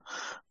stuff.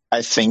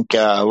 I think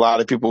a lot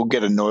of people will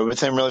get annoyed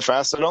with him really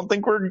fast. I don't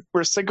think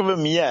we're sick of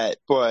him yet,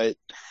 but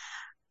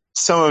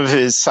some of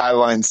his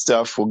sideline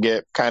stuff will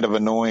get kind of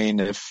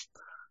annoying if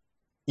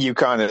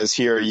UConn is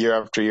here year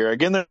after year.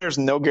 Again, there's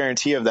no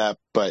guarantee of that,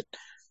 but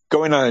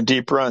going on a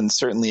deep run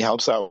certainly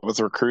helps out with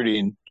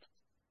recruiting.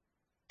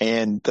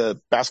 And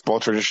the basketball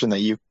tradition that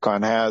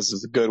UConn has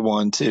is a good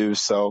one too.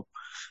 So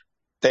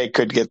they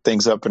could get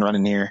things up and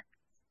running here.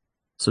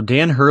 So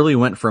Dan Hurley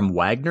went from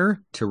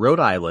Wagner to Rhode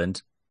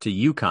Island to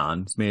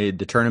UConn. He's made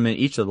the tournament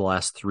each of the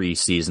last 3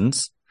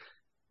 seasons.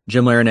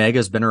 Jim Larinaga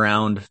has been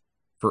around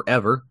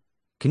forever.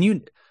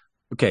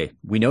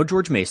 We know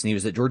George Mason. He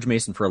was at George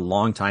Mason for a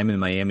long time in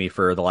Miami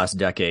for the last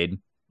decade.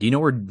 Do you know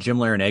where Jim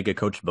Larinaga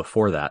coached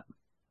before that?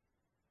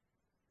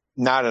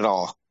 Not at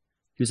all.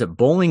 He was at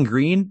Bowling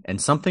Green and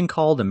something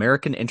called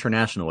American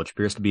International, which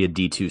appears to be a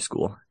D2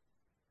 school.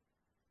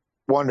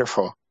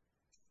 Wonderful.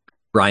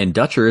 Brian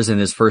Dutcher is in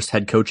his first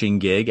head coaching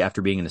gig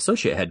after being an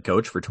associate head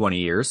coach for 20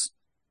 years.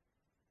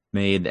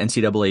 Made the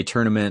NCAA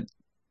tournament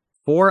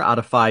 4 out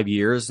of 5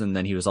 years, and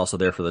then he was also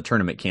there for the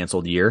tournament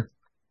canceled year.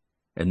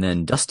 And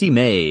then Dusty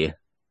May,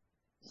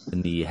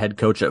 and the head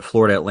coach at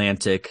Florida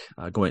Atlantic,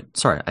 I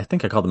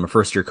think I called him a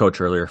first-year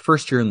coach earlier.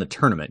 First year in the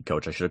tournament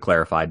coach, I should have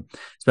clarified.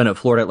 He's been at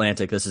Florida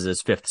Atlantic. This is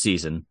his 5th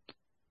season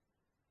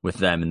with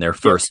them in their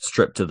first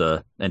trip to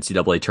the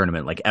NCAA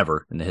tournament,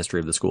 ever in the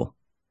history of the school.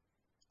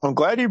 I'm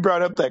glad you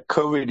brought up that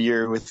COVID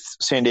year with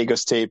San Diego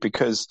State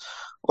because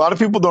a lot of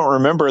people don't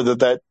remember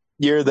that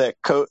year that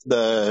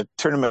the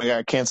tournament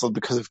got canceled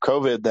because of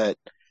COVID, that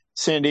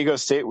San Diego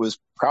State was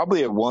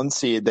probably a 1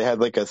 seed. They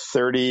had a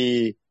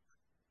 30-2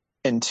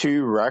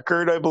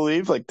 record, I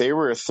believe. They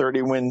were a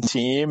 30-win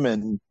team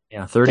and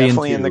 30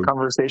 definitely and 2. in the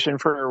conversation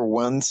for a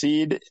 1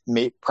 seed,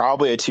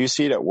 probably a 2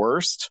 seed at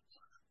worst.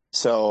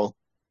 So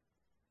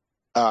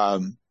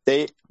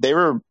they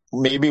were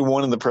maybe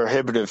one of the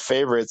prohibitive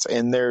favorites,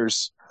 and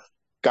there's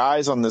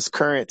guys on this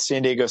current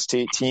San Diego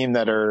State team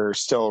that are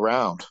still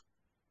around.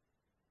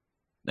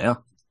 Yeah.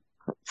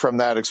 From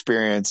that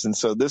experience. And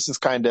so this is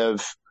kind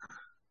of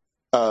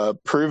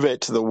prove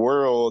it to the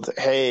world,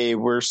 hey,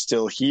 we're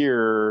still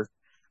here.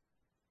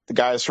 The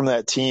guys from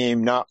that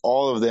team, not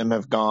all of them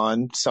have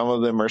gone. Some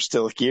of them are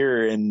still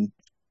here, and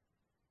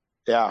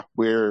yeah,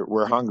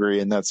 we're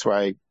hungry, and that's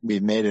why we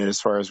made it as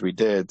far as we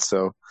did.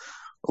 So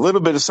a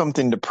little bit of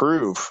something to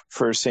prove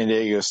for San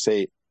Diego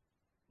State.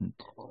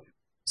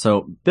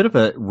 So bit of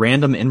a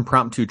random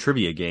impromptu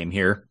trivia game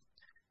here.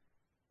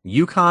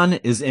 UConn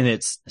is in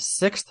its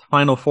 6th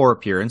Final Four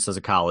appearance as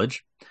a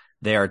college.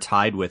 They are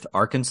tied with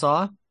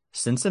Arkansas,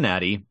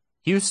 Cincinnati,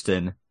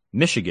 Houston,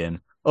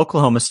 Michigan,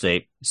 Oklahoma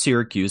State,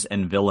 Syracuse,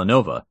 and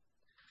Villanova.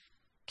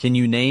 Can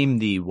you name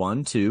the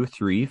 1, 2,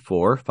 3,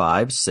 4,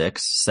 5,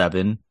 6,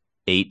 7,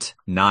 8,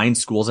 9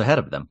 schools ahead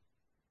of them?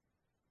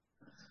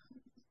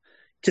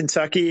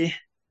 Kentucky,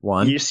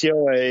 1,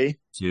 UCLA,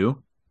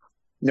 2,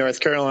 North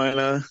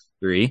Carolina,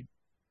 3,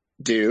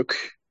 Duke,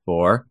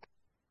 4,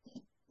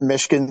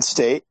 Michigan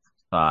State.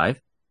 5.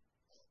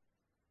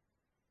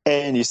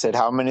 And you said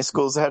how many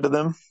schools ahead of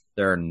them?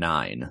 There are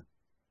 9.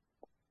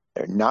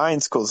 There are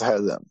 9 schools ahead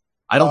of them.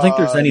 I don't think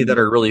there's any that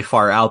are really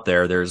far out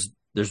there. There's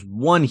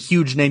one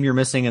huge name you're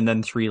missing, and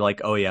then 3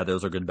 like, oh yeah,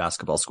 those are good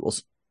basketball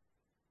schools.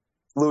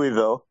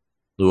 Louisville.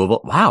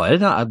 Louisville. Wow,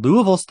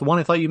 Louisville's the one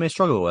I thought you may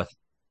struggle with.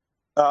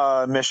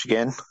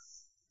 Michigan.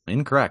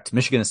 Incorrect.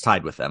 Michigan is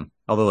tied with them,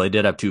 although they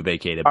did have 2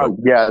 vacated. Oh,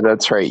 yeah,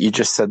 that's right. You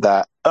just said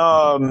that.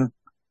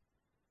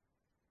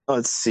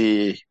 Let's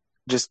see.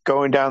 Just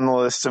going down the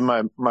list of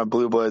my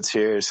Blue Bloods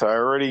here. So I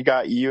already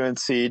got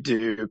UNC,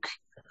 Duke,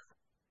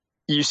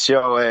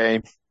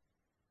 UCLA,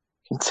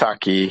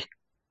 Kentucky,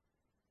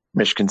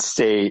 Michigan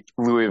State,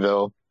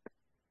 Louisville,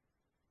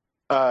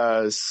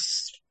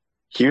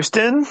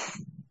 Houston,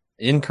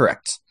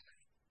 Incorrect.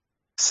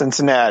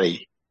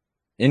 Cincinnati.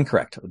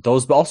 Incorrect.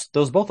 Those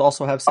both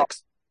also have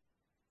 6.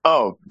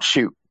 Oh,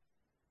 shoot.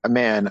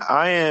 Man,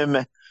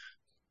 hang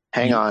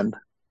on.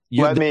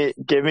 Give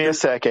me a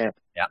second.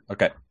 Yeah.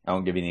 Okay. I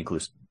won't give you any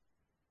clues.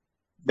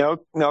 No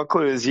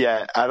clues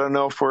yet. I don't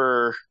know if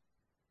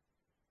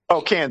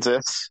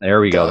Kansas.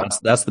 There we go.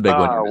 That's the big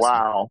one. Oh,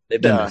 wow.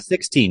 They've been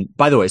 16.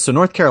 By the way, so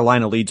North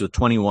Carolina leads with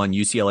 21,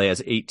 UCLA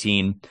has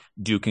 18,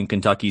 Duke and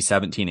Kentucky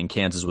 17, and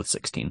Kansas with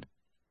 16.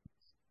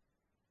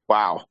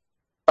 Wow.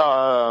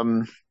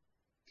 I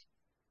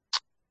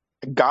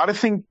gotta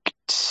think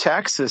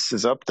Texas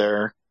is up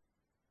there.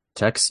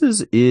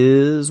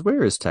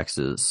 Where is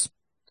Texas?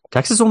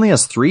 Texas only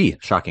has 3,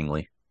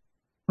 shockingly.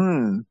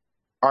 All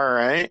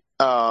right.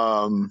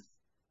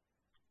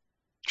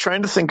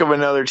 Trying to think of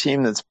another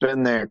team that's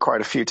been there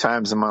quite a few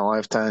times in my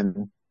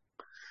lifetime.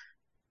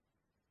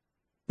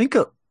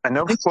 I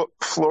know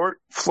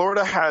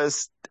Florida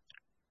has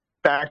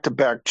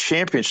back-to-back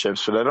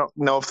championships, but I don't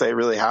know if they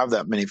really have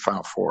that many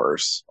Final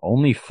Fours.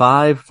 Only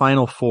 5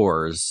 Final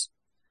Fours.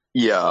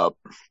 Yep.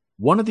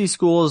 One of these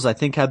schools, I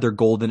think, had their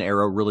golden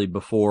era really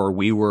before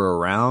we were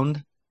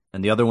around,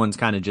 and the other one's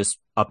kind of just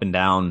up and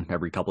down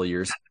every couple of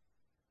years.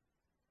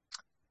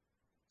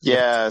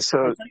 Yeah, so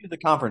I'll tell you the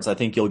conference, I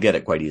think you'll get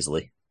it quite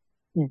easily.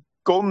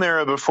 Golden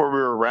era before we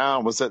were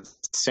around was at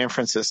San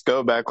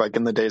Francisco back like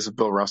in the days of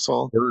Bill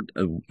Russell.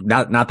 They're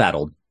not that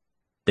old.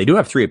 They do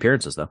have 3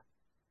 appearances though.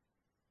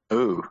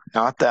 Ooh,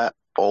 not that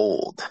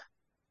old.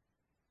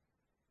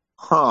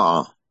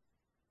 Huh.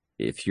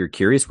 If you're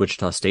curious,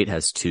 Wichita State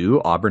has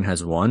 2, Auburn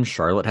has 1,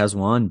 Charlotte has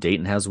 1,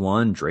 Dayton has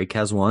 1, Drake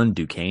has 1,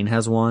 Duquesne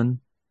has 1.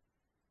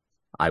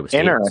 Iowa State.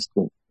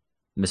 Interesting.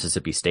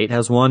 Mississippi State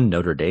has 1,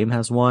 Notre Dame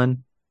has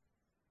 1.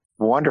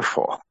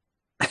 Wonderful.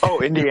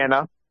 Oh,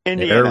 Indiana.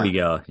 There we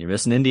go. You're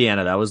missing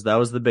Indiana. That was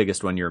the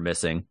biggest one you were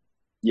missing.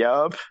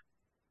 Yup.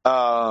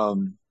 You're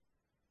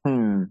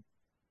in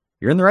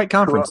the right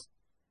conference.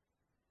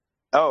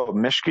 Oh,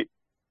 Michigan.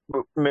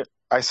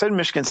 I said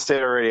Michigan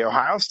State already.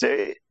 Ohio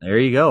State. There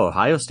you go.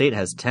 Ohio State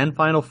has 10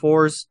 Final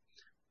Fours.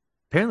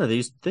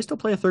 Apparently, they still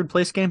play a third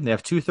place game. They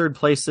have 2 third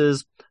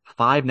places,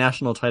 5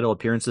 national title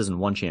appearances, and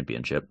 1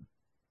 championship.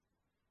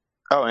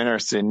 Oh,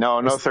 interesting.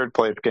 No third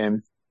place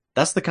game.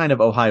 That's the kind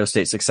of Ohio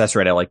State success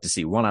rate I like to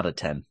see. 1 out of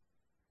 10.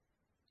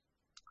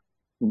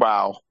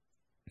 Wow.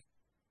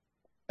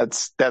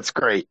 That's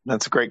great.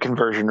 That's a great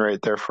conversion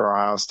rate there for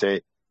Ohio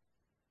State.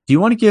 Do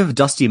you want to give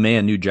Dusty May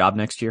a new job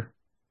next year?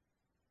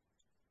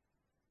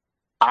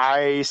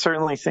 I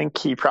certainly think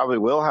he probably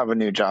will have a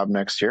new job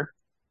next year.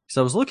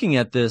 So I was looking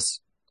at this.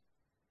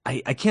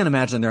 I can't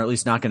imagine they're at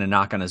least not going to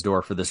knock on his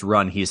door for this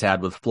run he's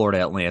had with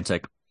Florida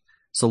Atlantic.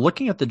 So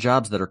looking at the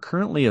jobs that are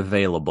currently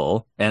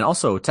available, and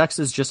also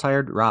Texas just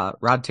hired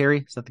Rod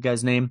Terry, is that the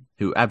guy's name?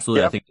 Who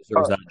absolutely, I think,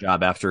 deserves that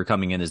job after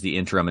coming in as the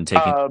interim and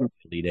taking the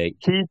lead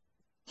 8.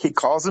 He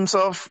calls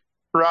himself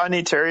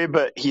Rodney Terry,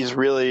 but he's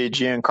really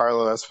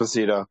Giancarlo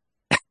Esposito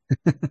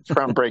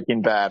from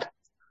Breaking Bad.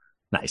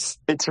 Nice.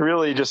 It's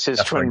really just his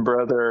twin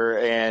brother,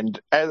 and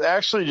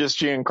actually just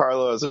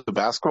Giancarlo as a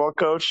basketball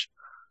coach.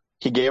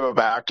 He gave up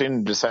acting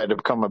and decided to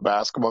become a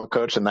basketball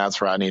coach, and that's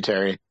Rodney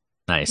Terry.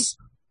 Nice.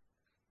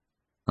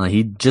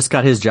 He just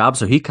got his job,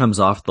 so he comes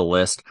off the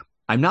list.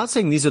 I'm not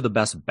saying these are the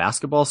best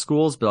basketball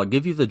schools, but I'll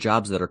give you the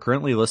jobs that are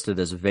currently listed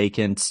as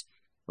vacant,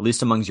 at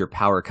least amongst your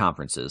power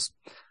conferences.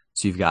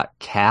 So you've got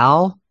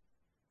Cal,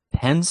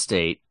 Penn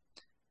State.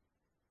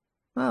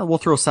 We'll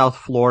throw South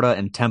Florida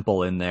and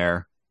Temple in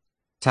there.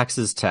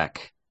 Texas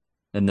Tech,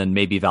 and then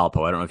maybe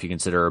Valpo. I don't know if you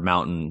consider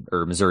Mountain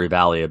or Missouri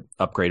Valley an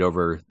upgrade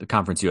over the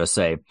Conference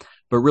USA.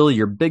 But really,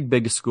 your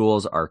big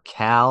schools are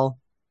Cal,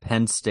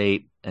 Penn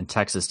State, and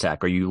Texas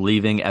Tech. Are you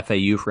leaving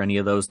FAU for any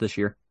of those this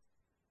year?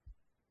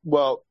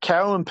 Well,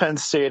 Cal and Penn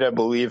State, I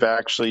believe,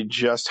 actually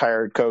just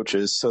hired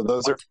coaches, so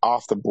those are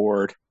off the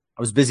board.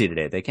 I was busy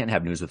today. They can't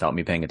have news without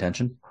me paying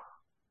attention.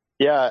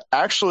 Yeah,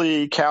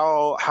 actually,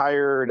 Cal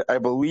hired, I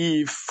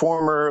believe,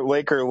 former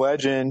Laker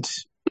legend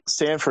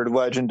Stanford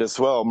legend as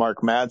well,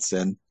 Mark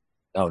Madsen.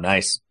 Oh,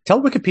 nice.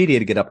 Tell Wikipedia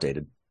to get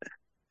updated.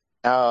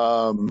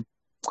 Um,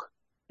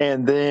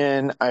 and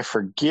then I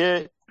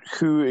forget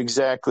who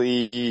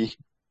exactly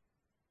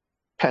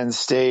Penn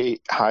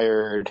State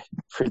hired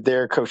for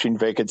their coaching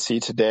vacancy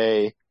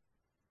today.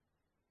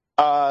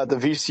 The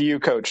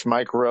VCU coach,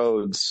 Mike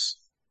Rhodes,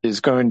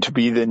 is going to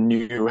be the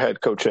new head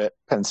coach at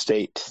Penn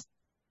State.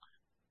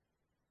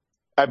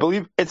 I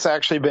believe it's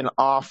actually been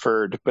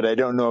offered, but I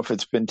don't know if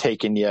it's been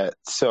taken yet.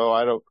 So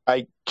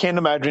I can't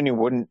imagine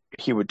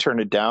he would turn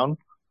it down.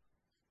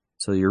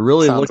 So you're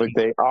really Sounds looking. like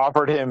they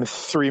offered him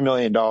 $3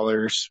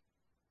 million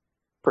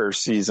per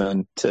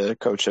season to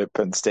coach at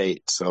Penn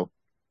State. So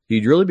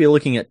You'd really be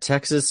looking at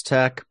Texas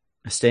Tech,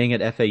 staying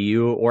at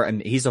FAU, or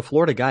and he's a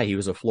Florida guy. He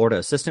was a Florida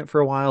assistant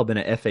for a while, been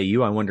at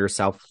FAU. I wonder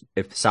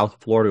if South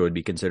Florida would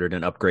be considered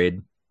an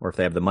upgrade, or if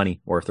they have the money,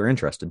 or if they're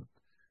interested.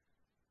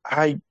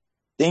 I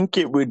think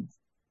it would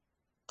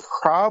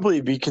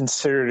probably be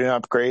considered an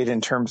upgrade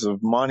in terms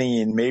of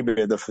money and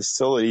maybe the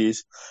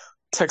facilities.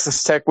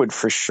 Texas Tech would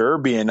for sure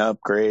be an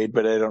upgrade,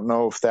 but I don't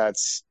know if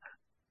that's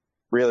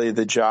really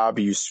the job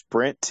you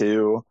sprint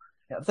to.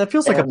 Yeah, that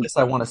feels like a place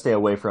I want to stay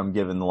away from,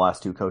 given the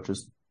last two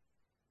coaches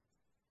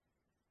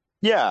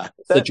Yeah,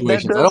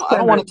 situations. I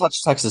don't want to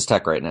touch Texas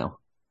Tech right now.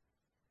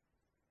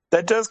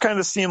 That does kind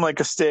of seem like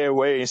a stay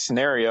away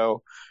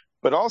scenario.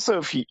 But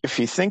also, if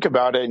you think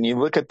about it and you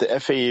look at the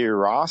FAU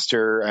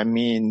roster, I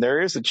mean,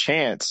 there is a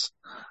chance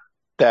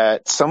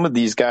that some of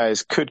these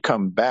guys could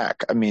come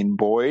back. I mean,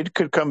 Boyd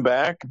could come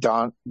back,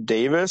 Don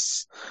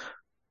Davis.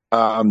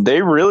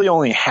 They really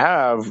only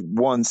have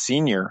one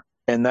senior,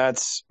 and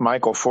that's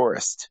Michael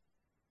Forrest.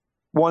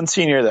 One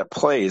senior that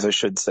plays, I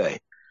should say.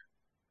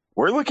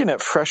 We're looking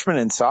at freshmen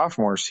and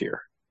sophomores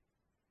here,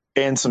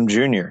 and some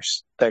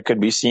juniors that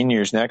could be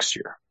seniors next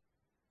year.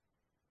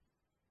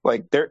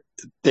 Like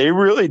they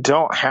really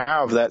don't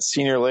have that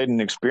senior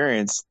laden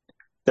experience.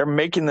 They're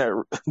making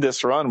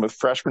this run with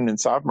freshmen and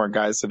sophomore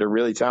guys that are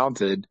really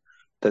talented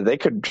that they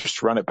could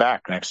just run it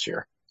back next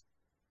year.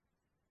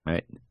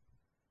 Right.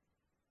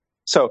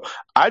 So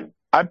I'm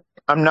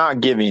not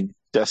giving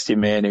Dusty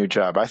May a new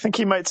job. I think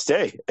he might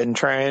stay and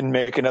try and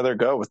make another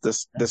go with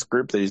this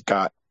group that he's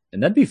got.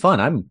 And that'd be fun.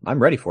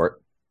 I'm ready for it.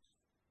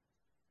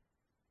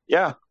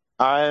 Yeah,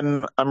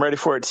 I'm ready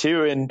for it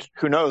too. And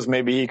who knows,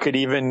 maybe he could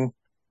even,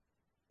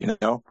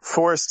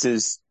 Forrest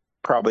is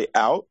probably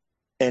out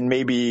and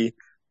maybe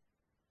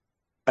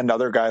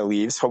another guy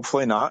leaves.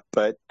 Hopefully not,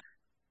 but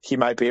he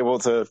might be able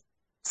to,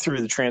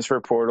 through the transfer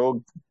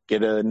portal,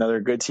 get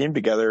another good team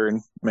together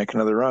and make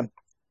another run.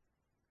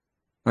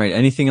 All right.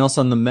 Anything else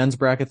on the men's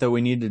bracket that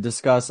we need to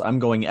discuss? I'm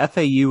going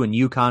FAU and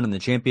UConn in the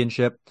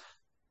championship.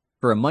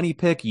 For a money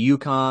pick,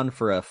 UConn.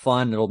 For a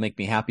fun, it'll make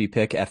me happy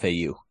pick,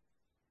 FAU.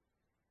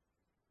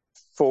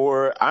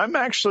 I'm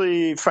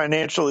actually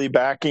financially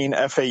backing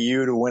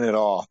FAU to win it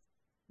all.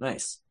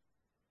 Nice.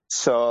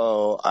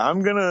 So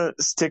I'm going to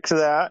stick to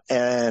that.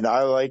 And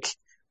I like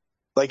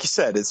you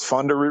said, it's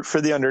fun to root for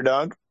the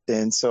underdog.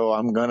 And so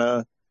I'm going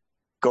to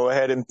go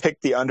ahead and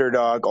pick the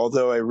underdog.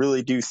 Although I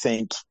really do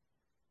think,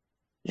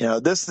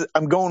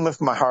 I'm going with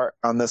my heart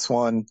on this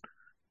one.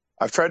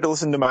 I've tried to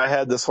listen to my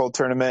head this whole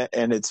tournament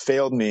and it's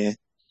failed me.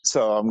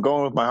 So I'm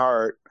going with my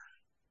heart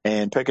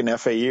and picking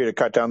FAU to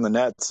cut down the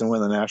nets and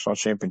win the national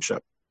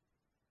championship.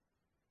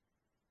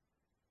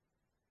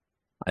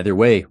 Either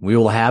way, we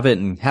will have it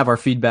and have our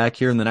feedback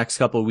here in the next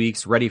couple of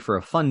weeks, ready for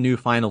a fun new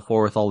Final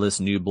Four with all this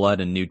new blood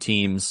and new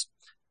teams,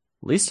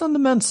 at least on the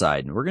men's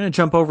side. We're going to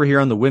jump over here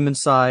on the women's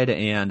side,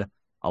 and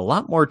a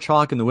lot more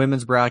chalk in the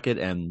women's bracket,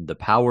 and the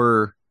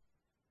power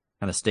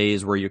kind of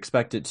stays where you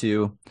expect it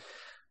to.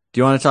 Do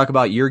you want to talk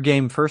about your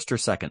game first or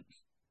second?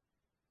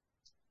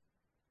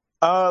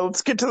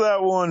 Let's get to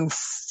that one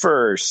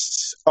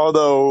first.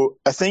 Although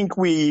I think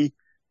we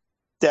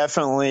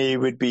definitely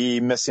would be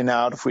missing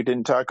out if we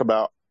didn't talk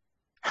about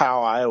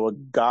how Iowa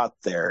got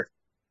there.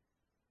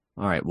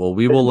 All right. Well,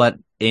 we will let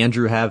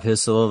Andrew have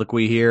his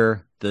soliloquy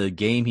here. The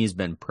game he's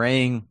been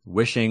praying,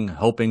 wishing,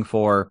 hoping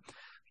for.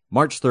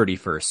 March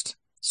 31st,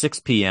 6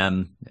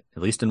 p.m.,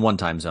 at least in one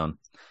time zone.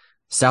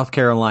 South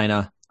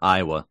Carolina,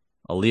 Iowa.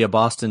 Aaliyah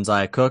Boston,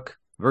 Zia Cook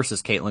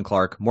versus Caitlin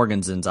Clark,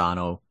 Morgan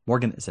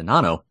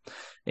Zinzano,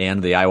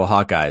 and the Iowa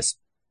Hawkeyes.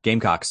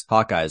 Gamecocks,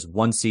 Hawkeyes,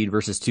 1 seed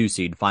versus 2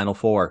 seed, Final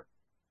Four.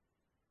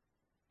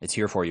 It's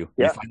here for you.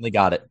 Yeah. You finally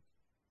got it.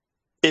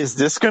 Is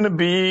this going to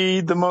be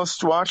the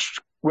most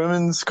watched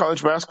women's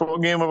college basketball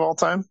game of all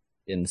time?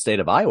 In the state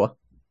of Iowa?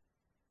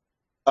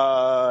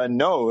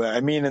 No.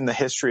 I mean, in the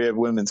history of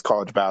women's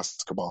college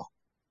basketball.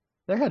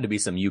 There had to be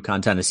some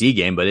UConn Tennessee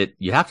game, but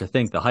you have to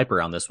think the hype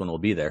around this one will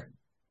be there.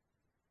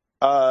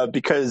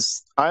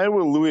 Because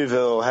Iowa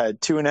Louisville had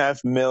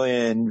 2.5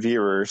 million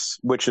viewers,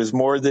 which is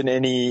more than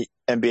any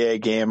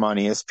NBA game on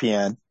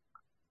ESPN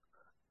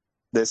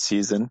this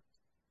season.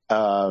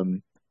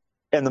 And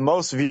the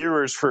most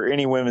viewers for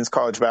any women's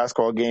college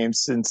basketball game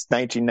since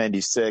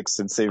 1996,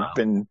 since they've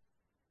been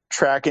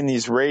tracking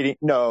these ratings.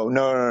 No,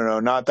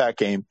 not that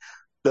game.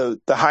 The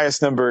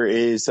highest number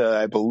is,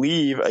 I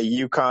believe, a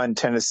UConn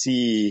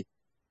Tennessee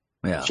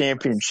Yeah.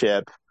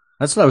 championship.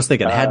 That's what I was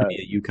thinking. It had to Uh, be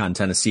a UConn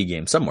Tennessee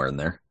game somewhere in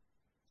there.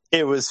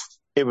 it was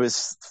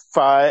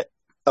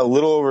a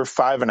little over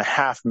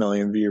 5.5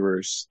 million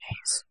viewers.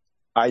 Jeez.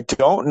 I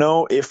don't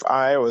know if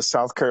Iowa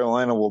South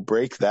Carolina will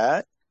break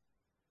that,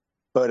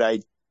 but I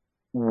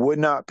would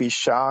not be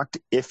shocked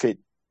if it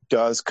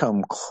does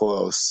come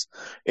close.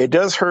 It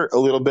does hurt a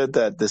little bit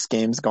that this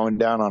game's going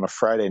down on a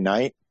Friday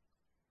night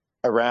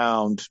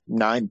around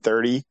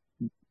 9:30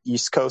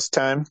 East Coast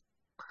time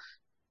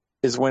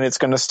is when it's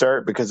going to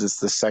start because it's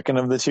the second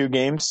of the two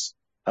games.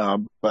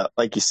 But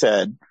like you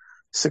said,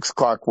 6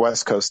 o'clock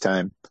West Coast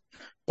time.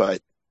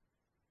 But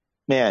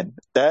man,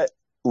 that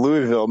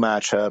Louisville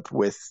matchup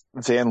with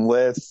Van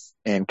Lith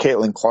and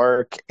Caitlin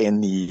Clark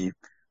in the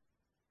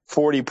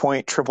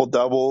 40-point triple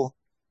double,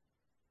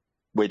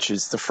 which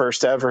is the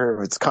first ever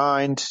of its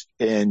kind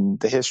in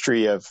the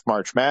history of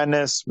March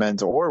Madness,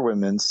 men's or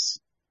women's.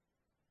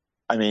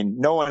 I mean,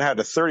 no one had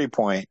a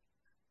 30-point.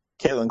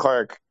 Caitlin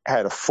Clark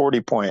had a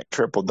 40-point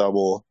triple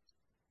double.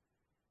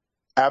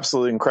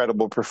 Absolutely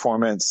incredible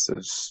performance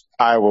as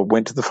Iowa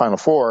went to the Final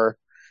Four.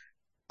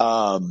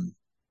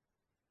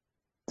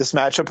 This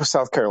matchup with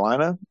South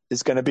Carolina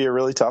is going to be a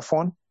really tough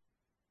one.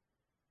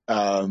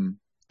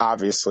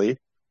 Obviously,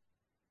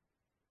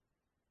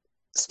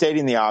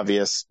 stating the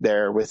obvious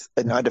there with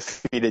an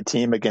undefeated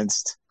team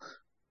against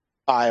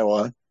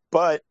Iowa,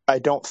 but I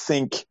don't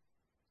think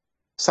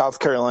South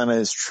Carolina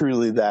is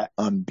truly that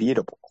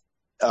unbeatable.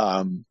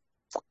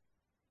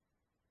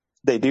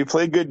 They do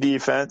play good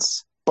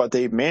defense, but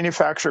they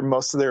manufacture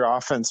most of their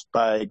offense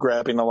by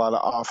grabbing a lot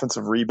of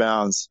offensive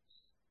rebounds.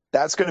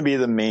 That's going to be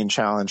the main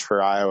challenge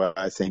for Iowa,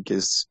 I think,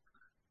 is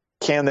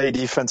can they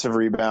defensive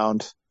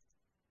rebound?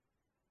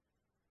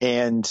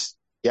 And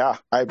yeah,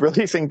 I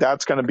really think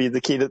that's going to be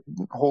the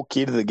whole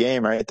key to the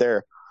game right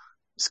there.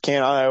 Is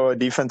can Iowa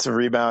defensive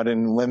rebound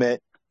and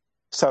limit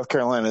South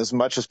Carolina as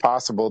much as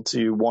possible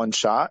to one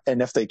shot? And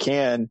if they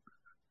can,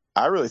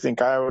 I really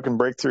think Iowa can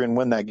break through and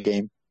win that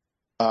game.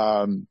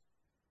 I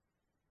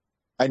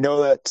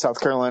know that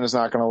South Carolina is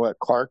not going to let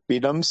Clark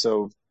beat them,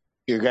 so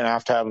you're going to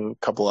have a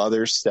couple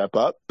others step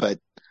up. But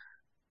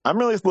I'm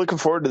really looking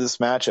forward to this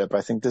matchup.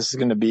 I think this is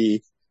going to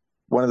be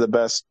one of the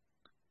best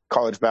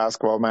college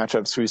basketball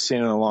matchups we've seen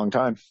in a long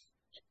time.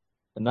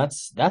 And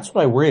that's what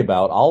I worry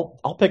about.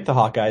 I'll pick the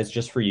Hawkeyes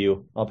just for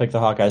you. I'll pick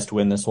the Hawkeyes to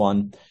win this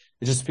one.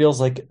 It just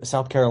feels like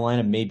South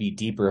Carolina may be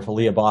deeper if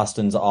Aaliyah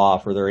Boston's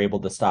off or they're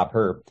able to stop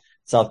her.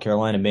 South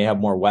Carolina may have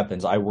more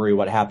weapons. I worry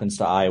what happens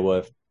to Iowa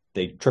if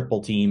they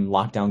triple team,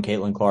 lock down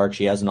Caitlin Clark.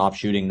 She has an off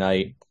shooting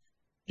night.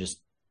 Just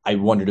I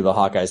wonder do the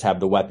Hawkeyes have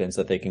the weapons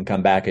that they can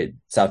come back at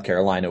South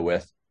Carolina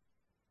with?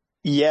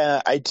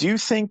 Yeah, I do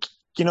think,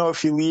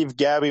 if you leave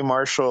Gabby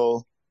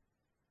Marshall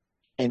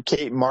and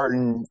Kate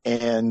Martin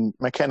and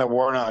McKenna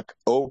Warnock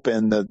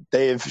open, that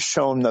they've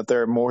shown that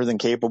they're more than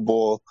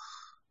capable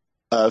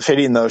of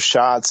hitting those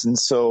shots. And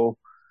so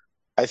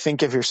I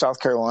think if you're South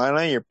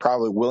Carolina, you're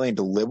probably willing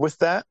to live with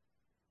that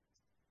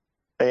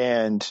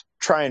and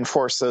try and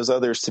force those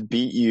others to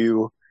beat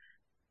you.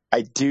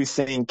 I do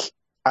think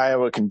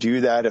Iowa can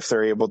do that if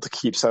they're able to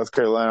keep South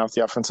Carolina off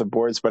the offensive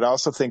boards, but I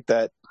also think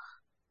that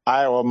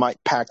Iowa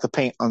might pack the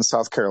paint on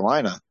South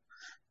Carolina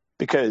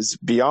because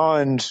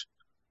I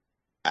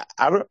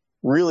don't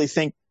really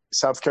think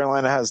South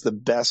Carolina has the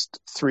best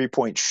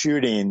 3-point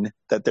shooting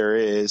that there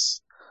is.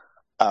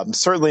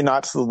 Certainly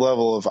not to the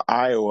level of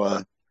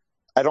Iowa.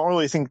 I don't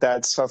really think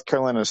that's South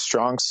Carolina's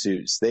strong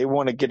suits. They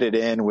want to get it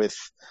in with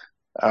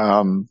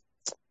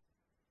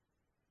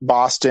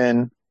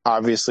Boston,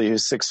 obviously,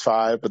 who's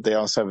 6'5", but they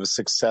also have a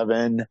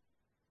 6'7".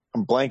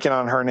 I'm blanking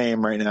on her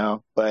name right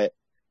now, but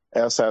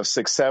they also have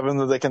 6'7"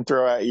 that they can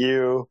throw at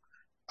you.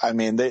 I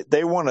mean,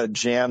 they want to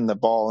jam the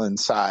ball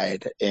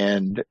inside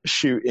and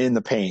shoot in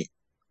the paint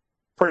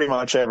pretty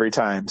much every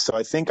time. So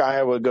I think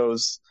Iowa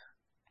goes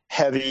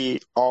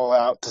heavy all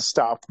out to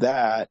stop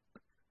that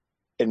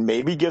and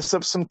maybe gives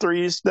up some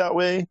threes that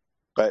way,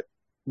 but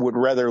would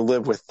rather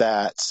live with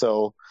that.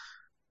 So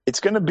it's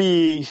going to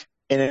be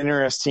an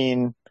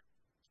interesting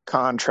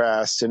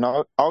contrast. And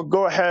I'll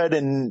go ahead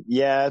and,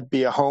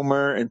 be a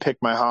homer and pick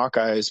my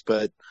Hawkeyes,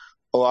 but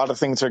a lot of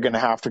things are going to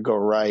have to go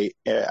right.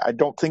 I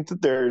don't think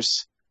that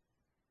there's –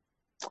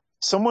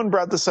 someone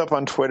brought this up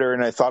on Twitter,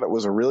 and I thought it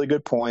was a really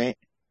good point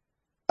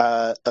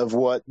of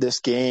what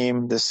this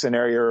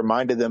scenario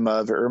reminded them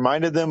of. It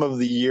reminded them of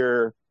the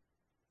year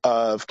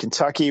of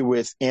Kentucky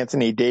with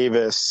Anthony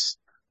Davis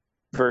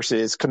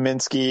versus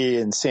Kaminsky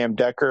and Sam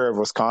Decker of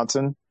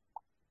Wisconsin.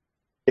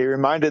 It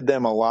reminded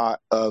them a lot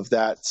of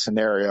that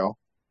scenario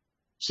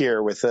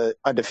here with the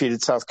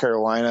undefeated South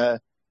Carolina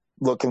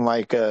looking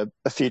like a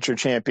future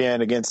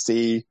champion against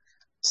the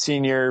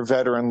senior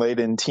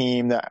veteran-laden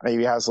team that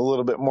maybe has a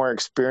little bit more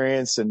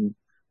experience and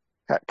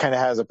kind of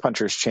has a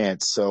puncher's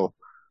chance. So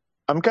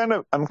I'm kind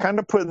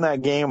of putting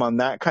that game on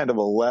that kind of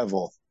a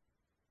level,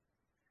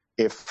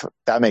 if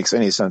that makes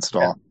any sense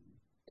at all.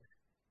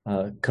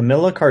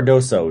 Camila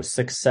Cardoso,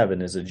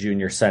 6'7", is a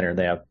junior center.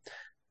 They have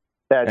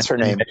That's her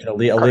And you name. mentioned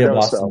Aaliyah Cardoso.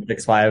 Boston,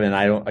 6'5",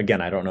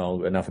 and I don't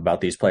know enough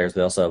about these players.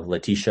 They also have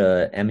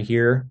Letitia M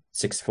here,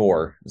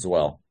 6'4" as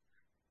well.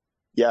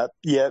 Yep.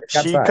 Yep.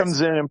 Got size.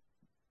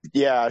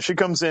 She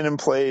comes in and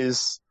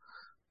plays,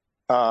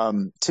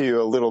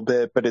 too, a little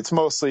bit, but it's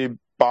mostly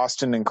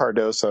Boston and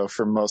Cardoso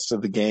for most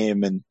of the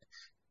game. And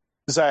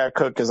Zaya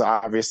Cook is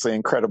obviously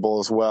incredible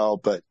as well,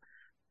 but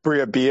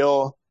Bria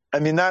Beal, I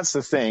mean, that's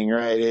the thing,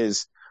 right?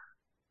 Is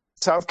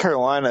South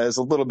Carolina is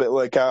a little bit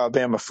like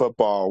Alabama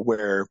football,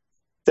 where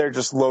they're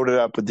just loaded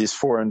up with these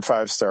 4 and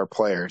 5 star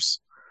players.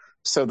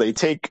 So they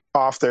take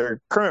off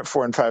their current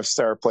 4 and 5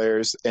 star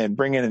players and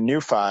bring in a new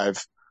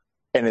five,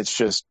 and it's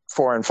just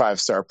 4 and 5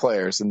 star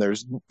players, and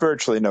there's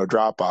virtually no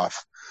drop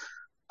off.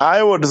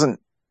 Iowa doesn't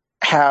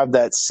have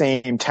that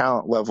same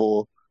talent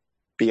level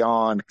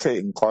beyond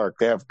Clayton Clark.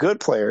 They have good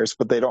players,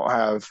 but they don't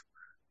have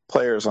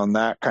players on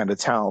that kind of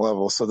talent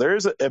level. So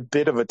there's a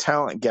bit of a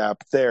talent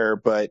gap there,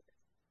 but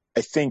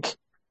I think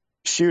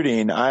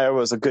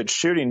Iowa's a good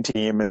shooting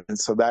team, and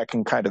so that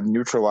can kind of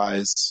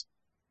neutralize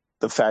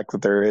the fact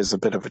that there is a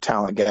bit of a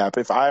talent gap.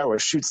 If Iowa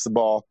shoots the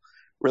ball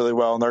really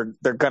well, and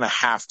they're going to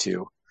have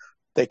to,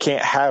 they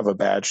can't have a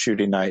bad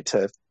shooting night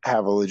to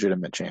have a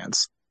legitimate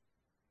chance.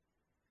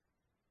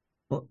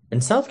 Well, in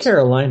South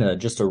Carolina,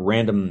 just a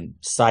random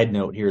side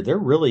note here, they're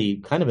really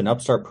kind of an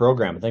upstart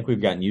program. I think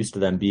we've gotten used to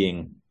them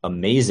being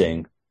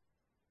amazing.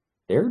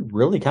 They're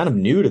really kind of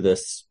new to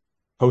this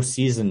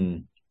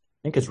postseason.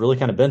 I think it's really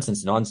kind of been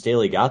since Dawn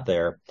Staley got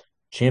there.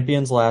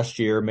 Champions last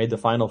year, made the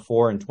Final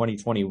Four in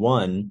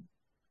 2021,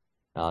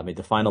 made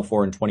the Final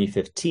Four in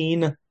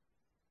 2015.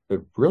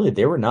 But really,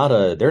 they're not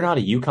a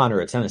UConn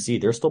or a Tennessee.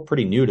 They're still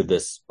pretty new to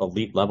this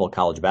elite level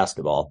college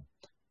basketball.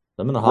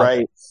 Them and the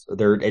Right.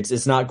 Hawkeyes,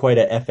 it's not quite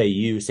a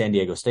FAU San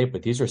Diego State,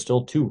 but these are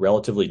still two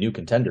relatively new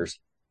contenders.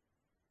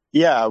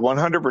 Yeah,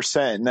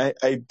 100%. And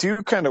I do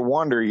kind of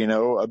wonder,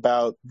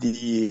 about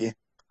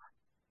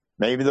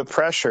maybe the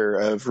pressure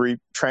of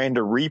trying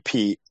to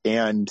repeat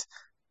and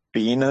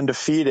being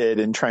undefeated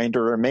and trying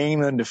to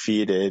remain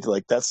undefeated.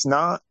 Like it's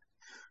not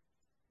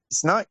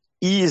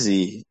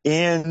easy.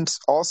 And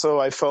also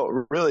I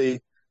felt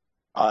really,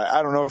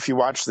 I don't know if you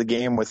watched the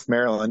game with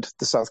Maryland,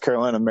 the South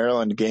Carolina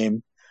Maryland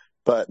game,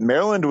 but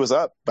Maryland was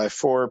up by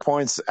 4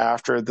 points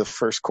after the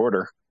first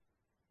quarter.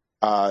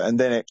 And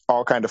then it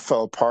all kind of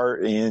fell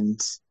apart. And,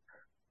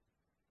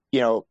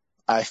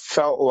 I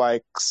felt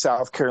like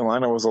South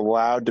Carolina was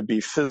allowed to be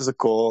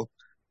physical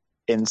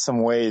in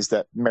some ways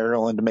that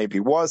Maryland maybe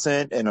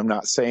wasn't. And I'm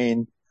not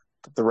saying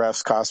that the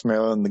refs cost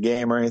Maryland the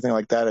game or anything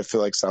like that. I feel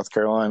like South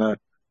Carolina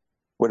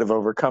would have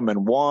overcome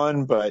and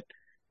won, but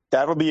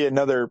that'll be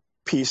another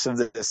piece of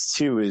this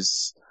too.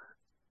 Is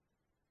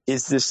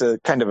this a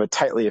kind of a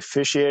tightly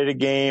officiated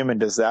game, and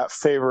does that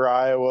favor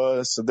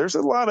Iowa? So there's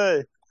a lot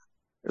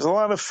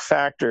of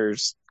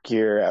factors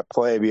here at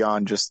play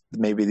beyond just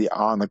maybe the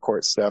on the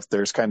court stuff.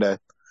 There's a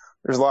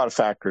lot of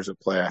factors at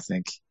play, I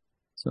think.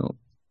 So,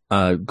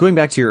 going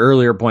back to your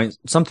earlier point,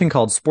 something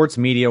called Sports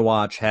Media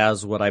Watch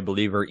has what I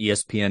believe are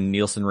ESPN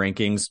Nielsen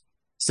rankings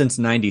since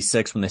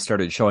 '96 when they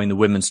started showing the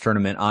women's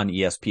tournament on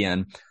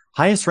ESPN.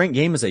 Highest ranked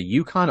game is a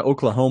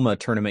UConn-Oklahoma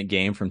tournament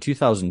game from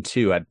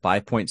 2002 at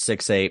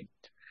 5.68.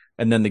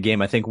 And then the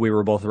game I think we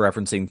were both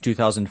referencing,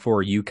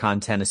 2004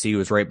 UConn-Tennessee,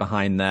 was right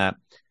behind that.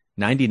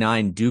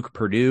 99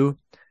 Duke-Purdue.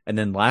 And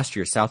then last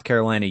year, South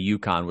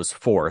Carolina-UConn was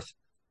fourth.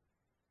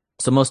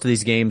 So most of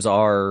these games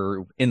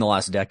are in the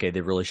last decade.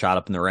 They've really shot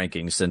up in the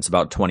rankings since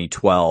about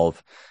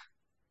 2012.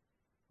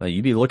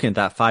 You'd be looking at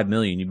that 5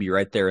 million. You'd be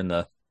right there in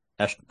the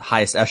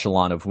highest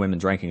echelon of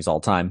women's rankings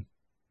all time.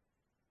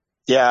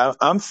 Yeah,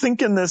 I'm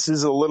thinking this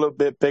is a little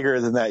bit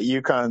bigger than that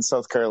UConn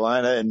South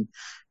Carolina. And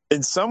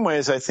in some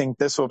ways, I think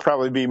this will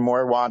probably be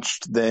more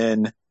watched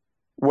than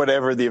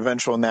whatever the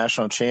eventual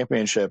national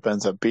championship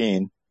ends up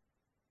being,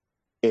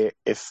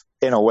 if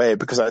in a way,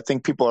 because I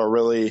think people are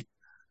really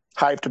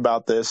hyped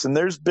about this. And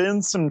there's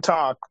been some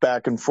talk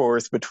back and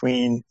forth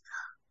between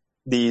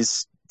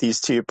these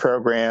two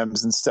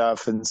programs and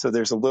stuff. And so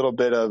there's a little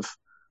bit of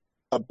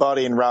a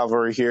budding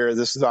rivalry here.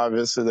 This is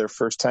obviously their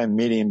first time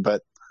meeting,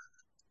 but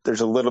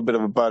there's a little bit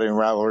of a budding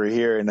rivalry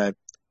here. And I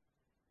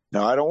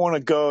don't want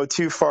to go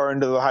too far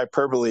into the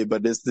hyperbole,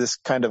 but is this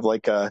kind of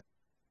like a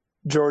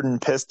Jordan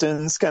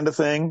Pistons kind of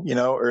thing?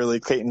 Early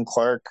Clayton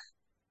Clark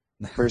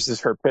versus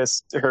her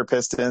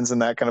Pistons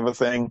and that kind of a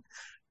thing.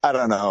 I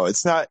don't know.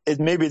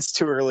 Maybe it's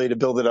too early to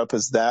build it up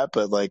as that,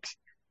 but like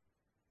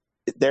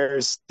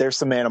there's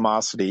some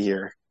animosity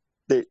here.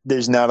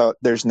 There's not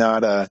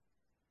a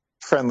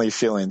friendly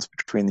feelings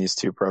between these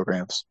two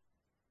programs.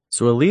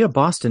 So Aaliyah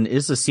Boston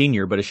is a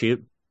senior, but is she?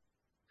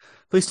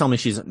 Please tell me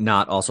she's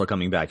not also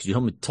coming back. Because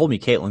you told me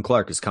Caitlin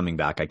Clark is coming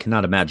back. I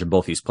cannot imagine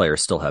both these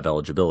players still have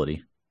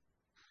eligibility.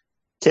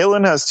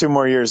 Caitlin has 2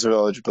 more years of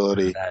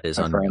eligibility. That is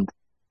unreal.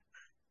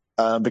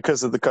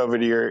 Because of the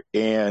COVID year,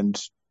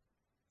 and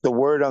the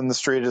word on the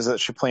street is that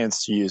she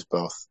plans to use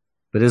both.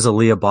 But is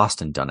Aaliyah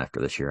Boston done after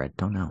this year? I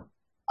don't know.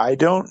 I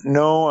don't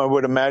know. I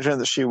would imagine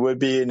that she would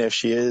be, and if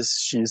she is,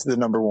 she's the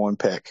number 1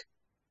 pick.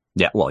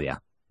 Yeah, well, yeah.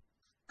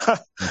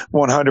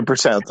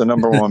 100% the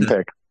number 1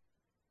 pick.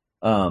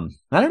 I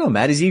don't know.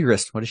 Maddie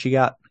Zegras, what does she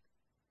got?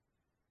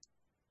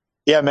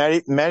 Yeah,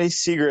 Maddie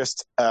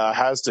Segrist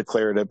has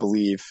declared, I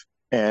believe,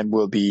 and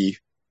will be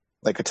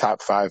like a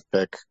top 5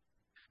 pick.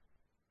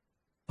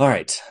 All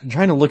right. I'm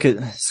trying to look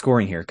at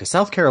scoring here because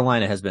South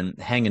Carolina has been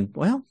hanging.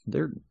 Well,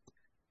 they're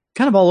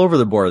kind of all over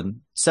the board.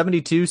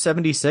 72,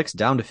 76,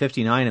 down to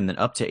 59, and then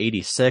up to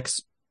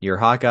 86. Your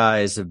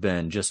Hawkeyes have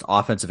been just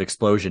offensive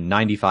explosion,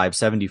 95,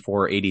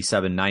 74,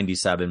 87,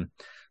 97.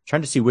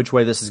 Trying to see which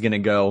way this is going to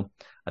go.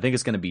 I think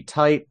it's going to be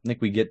tight. I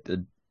think we get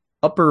the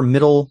upper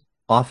middle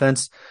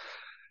offense.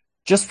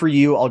 Just for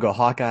you, I'll go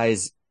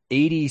Hawkeyes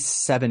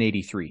 87,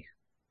 83.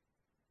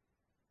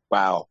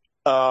 Wow.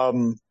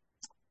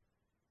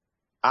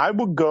 I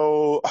would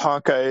go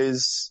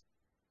Hawkeyes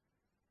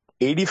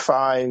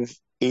 85,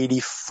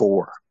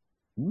 84.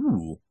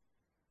 Ooh.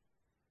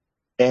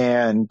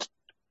 And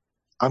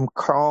I'm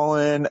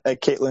calling a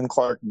Caitlin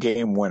Clark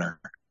game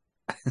winner.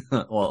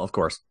 Well, of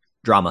course.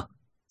 Drama.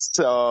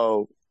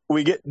 So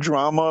we get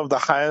drama of the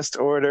highest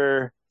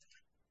order,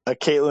 a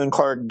Caitlin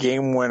Clark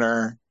game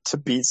winner to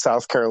beat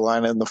South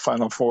Carolina in the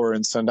Final Four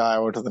and send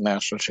Iowa to the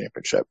national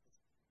championship.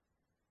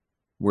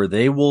 Where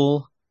they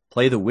will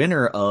play the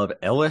winner of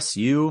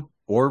LSU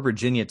or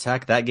Virginia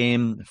Tech. That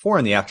game 4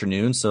 in the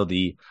afternoon, so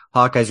the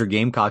Hawkeyes or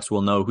Gamecocks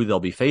will know who they'll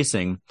be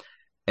facing.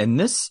 And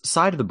this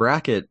side of the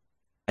bracket,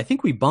 I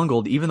think we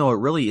bungled, even though it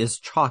really is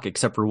chalk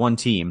except for one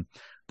team.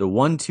 The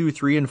 1, 2,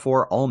 3, and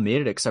 4 all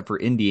made it except for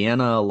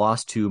Indiana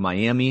lost to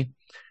Miami.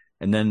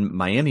 And then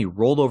Miami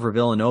rolled over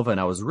Villanova, and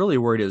I was really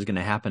worried it was going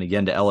to happen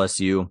again to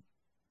LSU.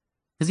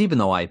 Because even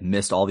though I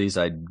missed all these,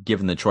 I'd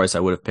given the choice,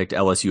 I would have picked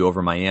LSU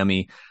over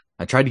Miami.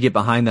 I tried to get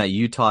behind that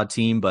Utah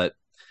team, but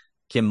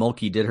Kim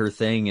Mulkey did her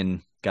thing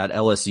and got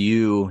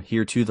LSU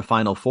here to the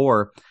Final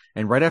Four.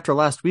 And right after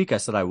last week, I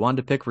said I wanted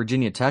to pick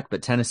Virginia Tech,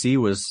 but Tennessee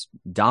was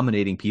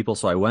dominating people.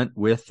 So I went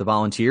with the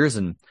Volunteers,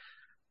 and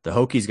the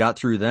Hokies got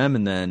through them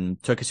and then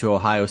took it to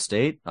Ohio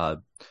State.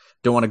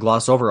 Don't want to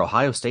gloss over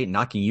Ohio State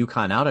knocking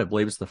UConn out. I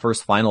believe it's the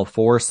first Final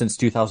Four since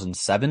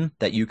 2007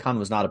 that UConn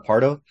was not a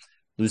part of.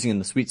 Losing in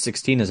the Sweet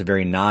 16 is a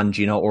very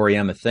non-Gino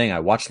Auriemma thing. I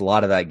watched a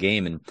lot of that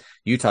game, and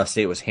Ohio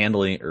State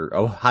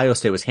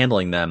was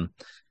handling them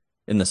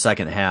in the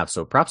second half.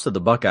 So props to the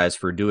Buckeyes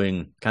for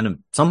doing kind of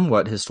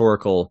somewhat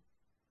historical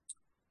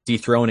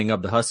dethroning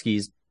of the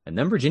Huskies. And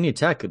then Virginia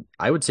Tech,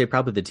 I would say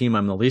probably the team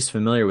I'm the least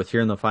familiar with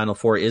here in the Final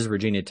Four is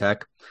Virginia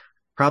Tech.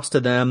 Props to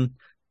them.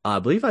 I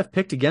believe I've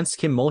picked against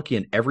Kim Mulkey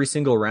in every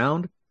single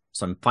round,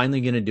 so I'm finally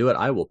going to do it.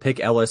 I will pick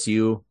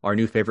LSU, our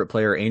new favorite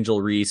player,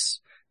 Angel Reese,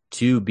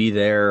 to be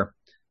there.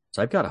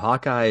 So I've got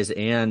Hawkeyes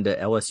and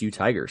LSU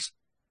Tigers.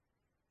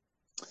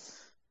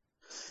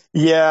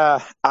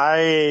 Yeah,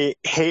 I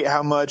hate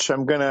how much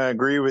I'm going to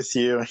agree with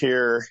you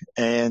here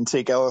and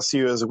take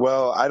LSU as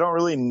well. I don't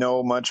really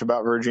know much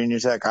about Virginia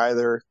Tech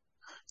either.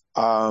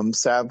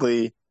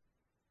 Sadly,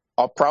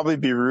 I'll probably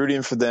be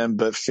rooting for them,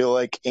 but feel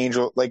like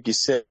like you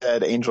said,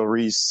 Angel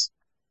Reese,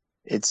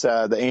 it's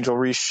the Angel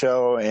Reese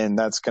show, and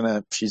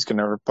she's going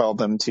to propel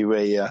them to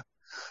a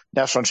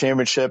national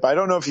championship. I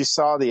don't know if you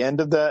saw the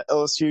end of that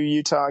LSU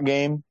Utah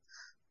game.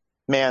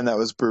 Man, that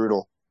was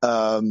brutal.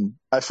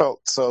 I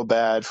felt so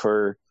bad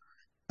for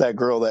that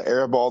girl that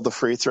airballed the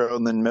free throw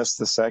and then missed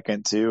the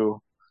second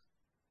too.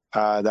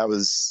 That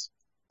was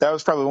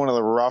probably one of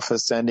the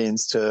roughest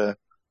endings to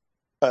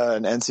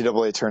an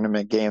NCAA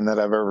tournament game that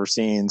I've ever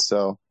seen.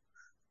 So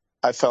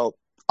I felt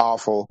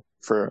awful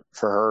for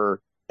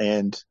her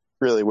and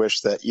really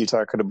wish that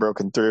Utah could have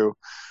broken through.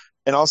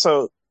 And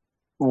also,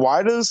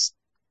 why does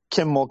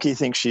Kim Mulkey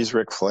think she's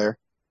Ric Flair?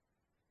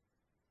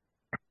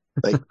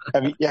 Like,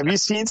 have you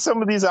seen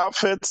some of these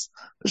outfits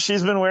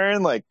she's been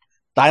wearing? Like,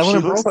 styling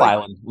and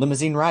profiling,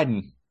 limousine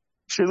riding.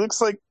 She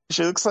looks like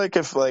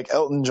if like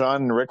Elton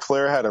John and Ric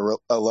Flair had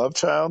a love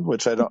child,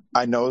 which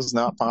I know is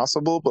not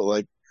possible, but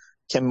like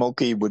Kim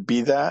Mulkey would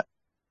be that,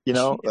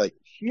 like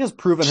she has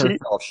proven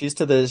herself.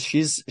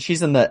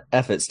 She's in the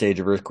effort stage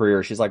of her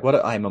career. She's like,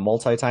 I'm a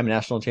multi-time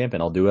national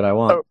champion. I'll do what I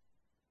want.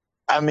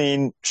 I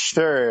mean,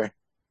 sure.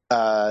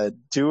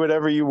 Do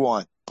whatever you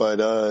want,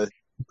 but,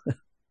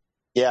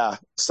 yeah.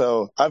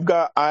 So I've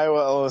got Iowa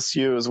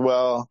LSU as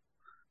well,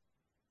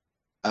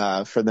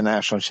 for the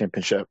national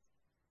championship.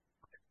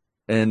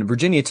 And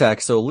Virginia Tech,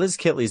 so Liz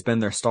Kitley's been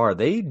their star.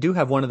 They do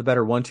have one of the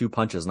better 1-2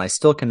 punches, and I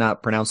still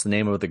cannot pronounce the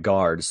name of the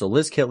guard. So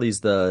Liz Kitley's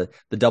the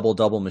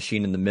double-double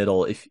machine in the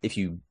middle.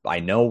 I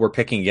know we're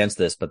picking against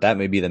this, but that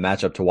may be the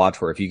matchup to watch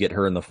for if you get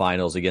her in the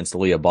finals against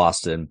Aaliyah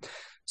Boston.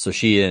 So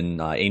she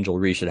and Angel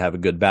Reese should have a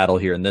good battle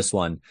here in this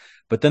one.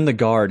 But then the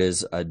guard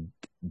is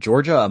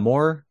Georgia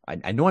Amore.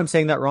 I know I'm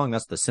saying that wrong.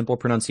 That's the simple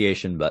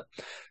pronunciation, but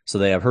so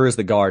they have her as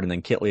the guard and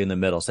then Kitley in the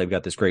middle. So they've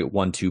got this great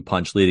 1-2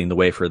 punch leading the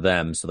way for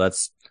them. So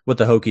that's what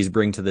the Hokies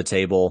bring to the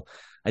table.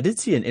 I did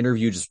see an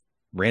interview just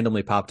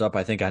randomly popped up,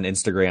 I think on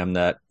Instagram,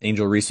 that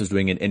Angel Reese was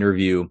doing an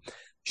interview.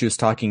 She was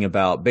talking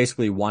about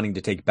basically wanting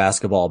to take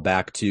basketball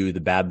back to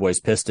the Bad Boys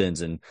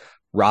Pistons and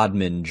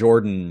Rodman,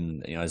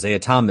 Jordan, Isaiah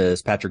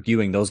Thomas, Patrick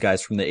Ewing, those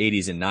guys from the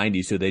 80s and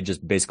 90s who they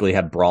just basically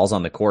had brawls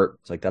on the court.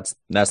 It's like that's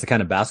the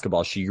kind of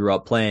basketball she grew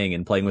up playing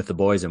and playing with the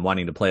boys and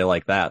wanting to play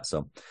like that.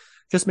 So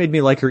just made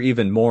me like her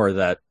even more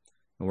that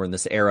we're in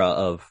this era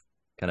of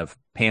kind of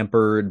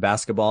pampered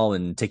basketball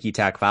and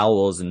ticky-tack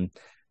fouls. And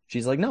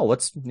she's like, no,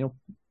 let's,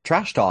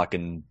 trash talk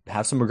and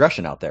have some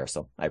aggression out there.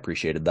 So I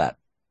appreciated that.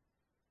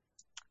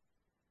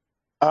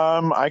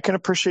 I can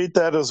appreciate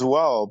that as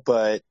well,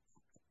 but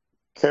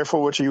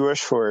careful what you wish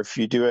for if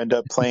you do end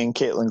up playing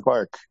Caitlin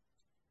Clark.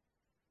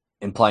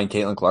 Implying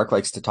Caitlin Clark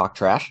likes to talk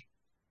trash?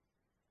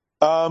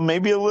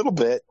 Maybe a little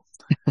bit.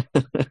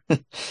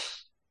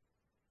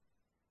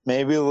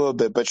 Maybe a little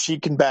bit, but she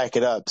can back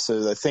it up.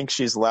 So I think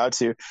she's allowed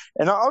to.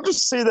 And I'll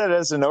just say that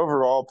as an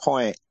overall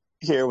point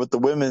here with the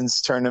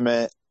women's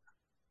tournament.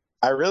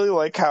 I really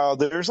like how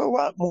there's a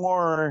lot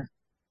more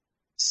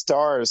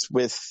stars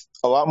with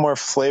a lot more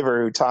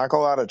flavor who talk a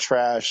lot of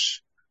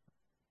trash.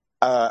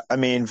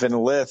 Van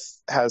Lith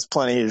has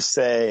plenty to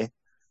say.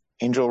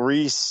 Angel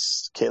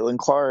Reese, Caitlin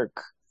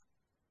Clark,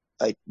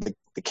 like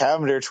the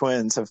Cavender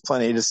twins have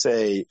plenty to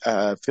say.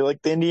 I feel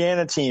like the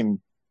Indiana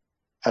team,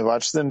 I've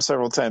watched them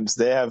several times.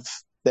 They have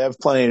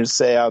plenty to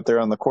say out there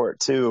on the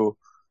court too.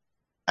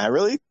 I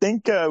really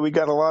think we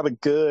got a lot of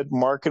good,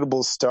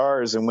 marketable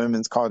stars in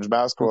women's college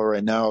basketball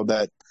right now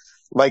that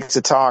like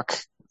to talk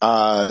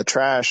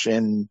trash,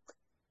 and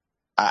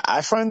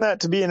I find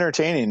that to be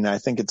entertaining. I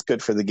think it's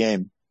good for the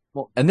game.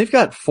 Well, and they've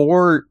got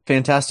 4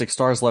 fantastic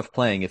stars left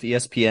playing. If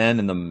ESPN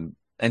and the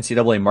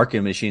NCAA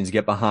marketing machines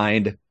get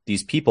behind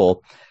these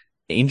people,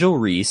 Angel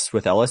Reese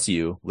with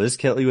LSU, Liz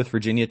Kitley with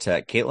Virginia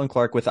Tech, Caitlin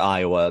Clark with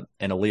Iowa,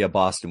 and Aaliyah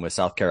Boston with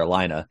South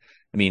Carolina.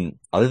 I mean,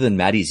 other than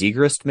Maddie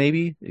Zegras,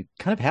 maybe, you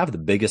kind of have the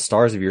biggest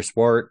stars of your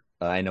sport.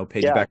 I know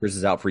Paige Beckers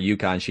is out for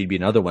UConn. She'd be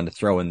another one to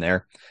throw in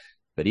there.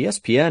 But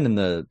ESPN and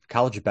the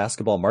college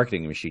basketball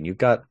marketing machine, you've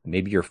got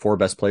maybe your 4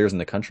 best players in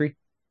the country.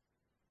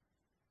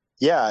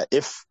 Yeah,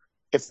 if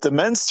the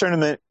men's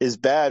tournament is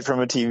bad from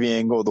a TV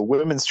angle, the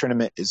women's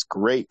tournament is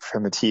great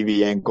from a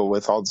TV angle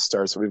with all the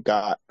stars that we've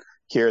got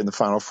here in the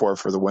Final Four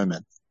for the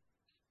women.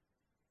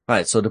 All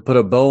right, so to put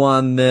a bow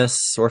on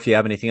this, or if you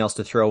have anything else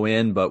to throw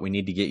in, but we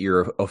need to get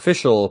your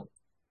official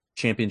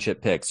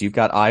championship picks. You've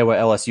got Iowa,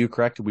 LSU,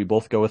 correct? Did we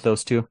both go with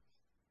those 2?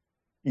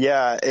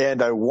 Yeah,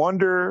 and I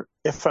wonder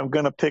if I'm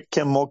going to pick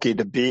Kim Mulkey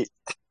to beat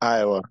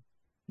Iowa.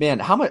 Man,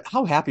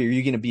 how happy are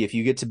you going to be if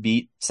you get to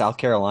beat South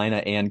Carolina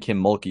and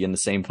Kim Mulkey in the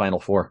same Final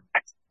Four?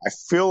 I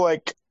feel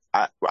like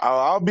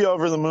I'll be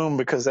over the moon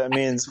because that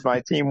means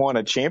my team won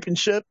a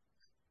championship,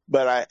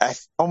 but I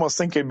almost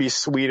think it'd be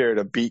sweeter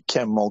to beat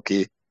Kim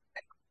Mulkey.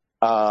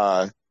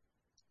 I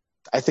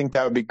think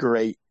that would be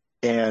great,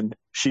 and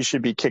she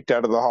should be kicked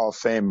out of the Hall of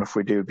Fame if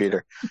we do beat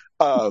her.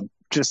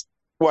 Just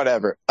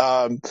whatever.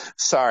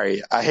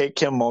 Sorry, I hate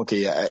Kim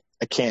Mulkey. I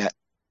can't.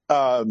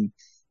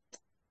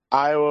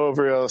 Iowa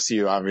over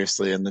LSU,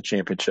 obviously, in the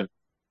championship.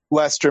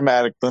 Less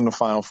dramatic than the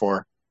Final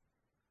Four.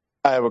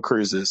 Iowa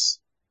cruises.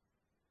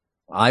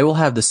 I will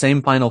have the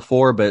same Final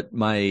Four, but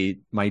my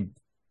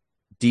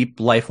deep,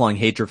 lifelong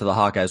hatred for the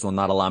Hawkeyes will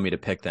not allow me to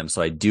pick them.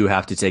 So I do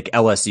have to take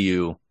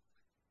LSU,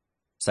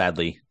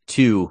 sadly,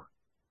 2.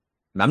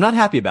 I'm not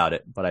happy about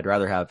it, but I'd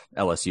rather have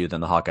LSU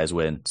than the Hawkeyes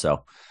win.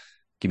 So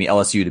give me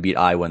LSU to beat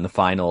Iowa in the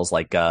finals,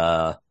 like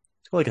a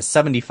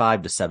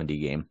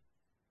 75-70 game.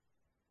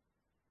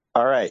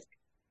 All right.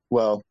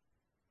 Well,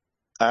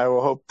 I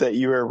will hope that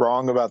you are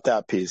wrong about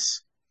that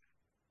piece.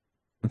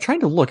 I'm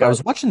trying to look. I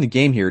was watching the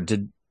game here.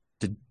 Did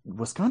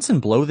Wisconsin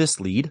blow this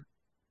lead?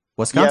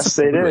 Yes,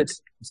 they did.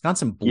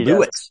 Wisconsin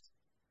blew it.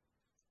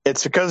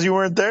 It's because you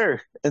weren't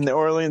there in the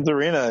Orleans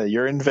arena.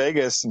 You're in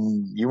Vegas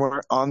and you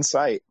weren't on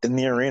site in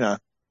the arena.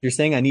 You're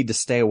saying I need to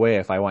stay away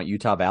if I want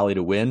Utah Valley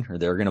to win, or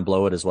they're going to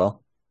blow it as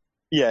well?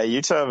 Yeah,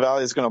 Utah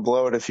Valley is going to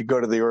blow it if you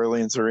go to the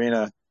Orleans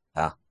arena.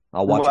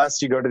 I'll watch.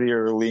 Unless you go to the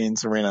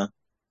Orleans arena.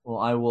 Well,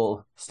 I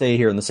will stay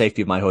here in the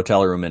safety of my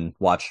hotel room and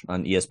watch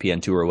on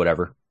ESPN2 or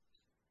whatever.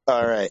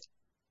 All right.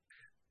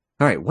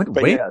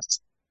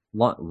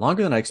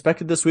 Longer than I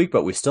expected this week,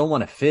 but we still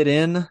want to fit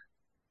in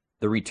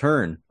the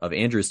return of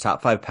Andrew's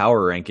top 5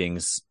 power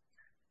rankings.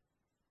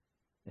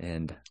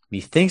 And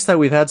he thinks that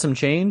we've had some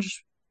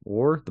change,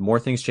 or the more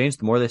things change,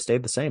 the more they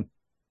stayed the same.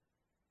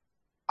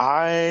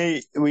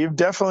 We've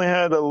definitely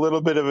had a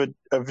little bit of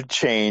a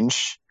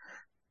change.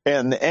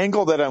 And the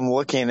angle that I'm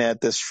looking at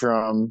this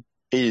from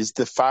is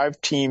the 5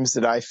 teams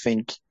that I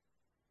think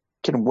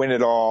can win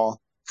it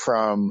all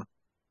from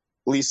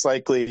least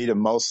likely to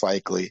most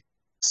likely.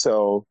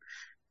 So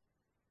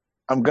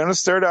I'm going to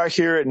start out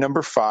here at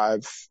number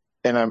 5,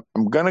 and I'm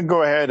going to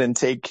go ahead and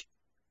take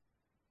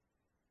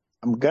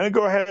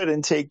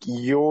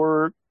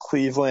your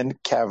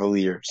Cleveland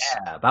Cavaliers.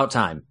 Yeah, about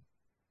time.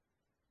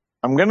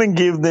 I'm going to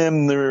give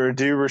them their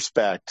due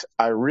respect.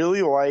 I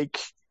really like,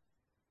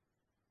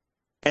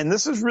 and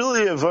this is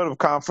really a vote of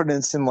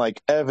confidence in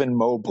like Evan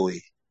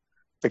Mobley,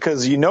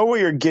 because you know what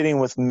you're getting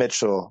with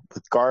Mitchell,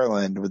 with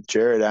Garland, with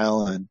Jared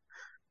Allen.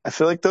 I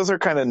feel like those are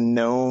kind of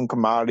known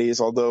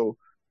commodities, although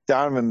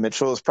Donovan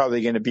Mitchell is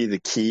probably going to be the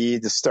key,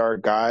 the star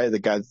guy, the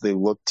guy that they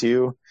look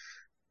to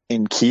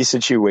in key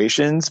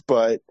situations.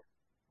 But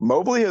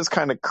Mobley has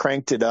kind of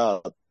cranked it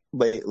up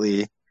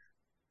lately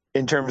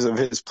in terms of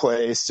his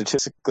play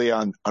statistically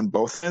on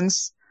both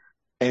ends.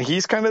 And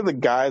he's kind of the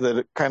guy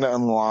that kind of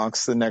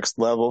unlocks the next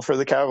level for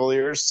the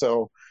Cavaliers.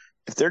 So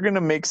if they're going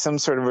to make some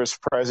sort of a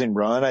surprising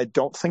run, I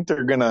don't think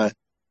they're going to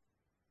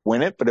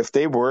win it. But if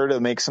they were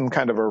to make some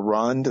kind of a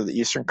run to the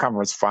Eastern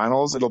Conference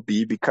Finals, it'll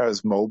be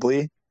because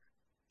Mobley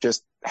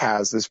just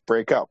has this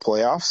breakout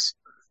playoffs.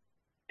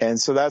 And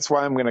so that's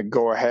why I'm going to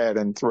go ahead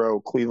and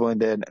throw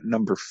Cleveland in at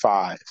number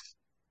 5.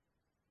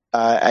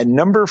 At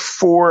number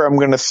 4, I'm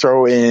going to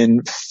throw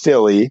in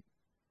Philly.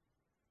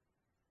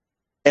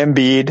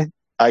 Embiid.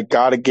 I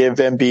got to give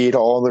Embiid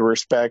all the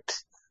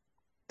respect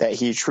that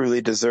he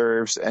truly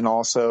deserves. And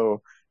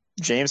also,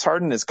 James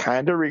Harden has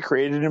kind of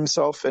recreated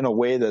himself in a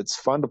way that's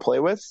fun to play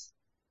with.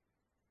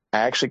 I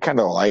actually kind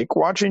of like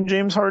watching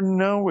James Harden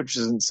now, which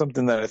isn't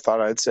something that I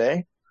thought I'd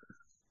say.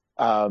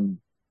 But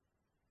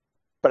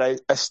I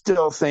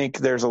still think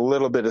there's a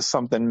little bit of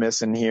something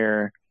missing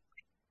here.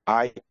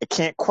 I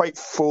can't quite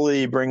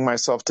fully bring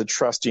myself to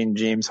trusting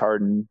James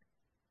Harden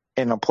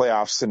in a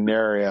playoff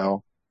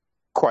scenario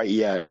quite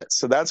yet.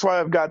 So that's why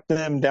I've got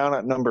them down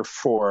at number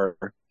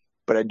 4.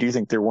 But I do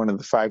think they're one of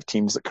the 5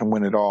 teams that can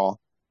win it all.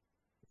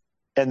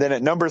 And then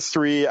at number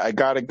 3, I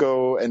got to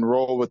go and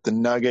roll with the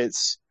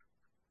Nuggets.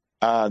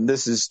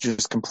 This is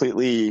just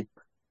completely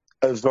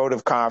a vote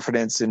of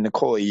confidence in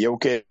Nikola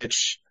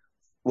Jokic.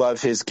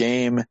 Love his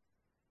game.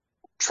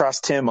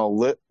 Trust him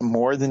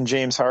more than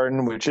James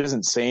Harden, which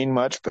isn't saying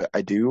much, but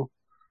I do.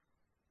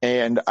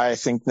 And I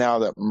think now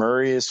that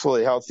Murray is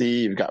fully healthy,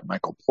 you've got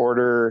Michael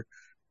Porter,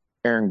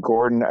 Aaron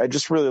Gordon. I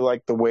just really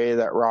like the way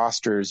that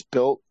roster is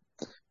built,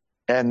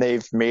 and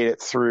they've made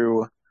it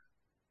through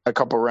a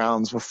couple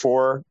rounds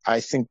before. I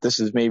think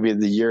this is maybe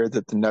the year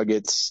that the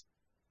Nuggets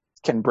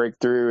can break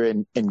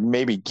through and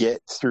maybe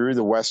get through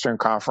the Western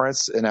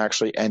Conference and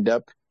actually end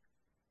up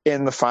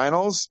in the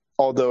finals.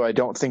 Although I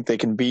don't think they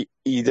can beat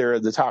either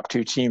of the top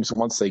 2 teams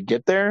once they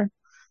get there.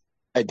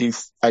 I do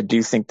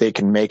think they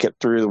can make it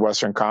through the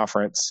Western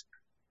Conference,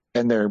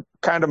 and they're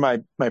kind of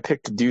my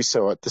pick to do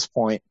so at this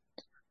point.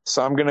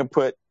 So I'm going to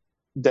put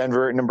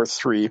Denver at number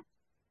 3.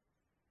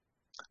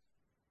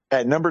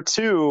 At number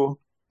 2,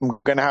 I'm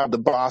going to have the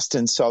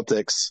Boston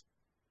Celtics.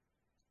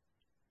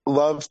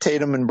 Love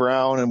Tatum and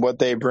Brown and what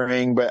they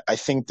bring, but I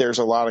think there's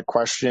a lot of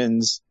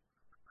questions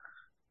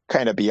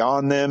kind of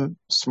beyond them.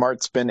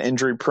 Smart's been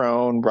injury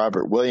prone.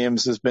 Robert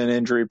Williams has been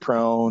injury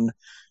prone.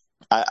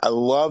 I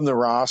love the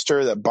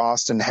roster that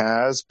Boston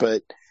has,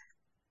 but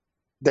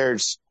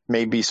there's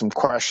maybe some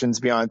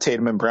questions beyond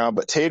Tatum and Brown.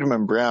 But Tatum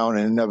and Brown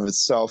in and of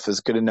itself is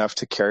good enough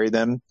to carry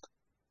them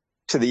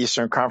to the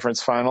Eastern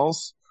Conference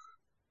Finals.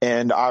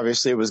 And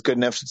obviously it was good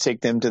enough to take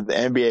them to the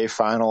NBA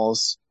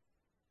Finals.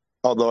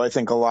 Although I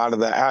think a lot of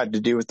that had to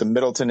do with the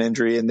Middleton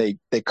injury, and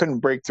they couldn't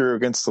break through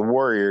against the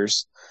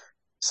Warriors.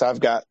 So I've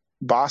got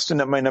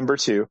Boston at my number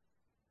 2.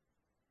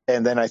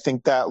 And then I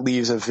think that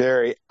leaves a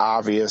very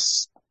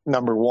obvious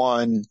number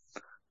 1.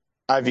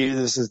 I view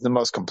this as the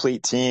most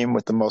complete team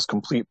with the most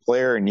complete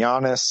player in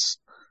Giannis.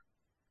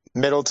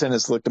 Middleton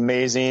has looked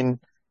amazing.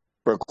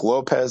 Brook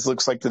Lopez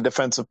looks like the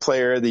defensive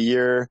player of the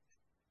year.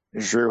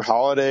 Jrue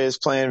Holiday is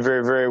playing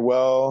very, very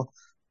well.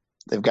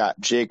 They've got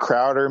Jay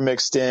Crowder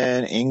mixed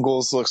in.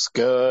 Ingles looks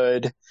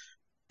good.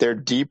 They're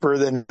deeper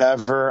than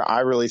ever. I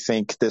really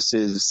think this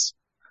is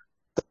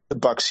the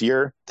Bucks'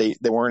 year. They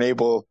weren't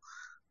able.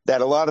 They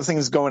had a lot of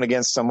things going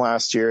against them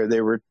last year. They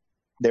were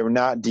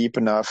not deep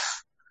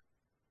enough.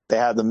 They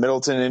had the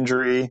Middleton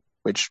injury,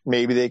 which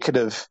maybe they could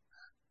have,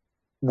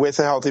 with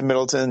a healthy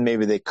Middleton,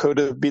 maybe they could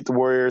have beat the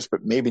Warriors,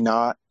 but maybe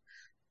not.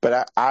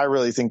 But I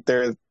really think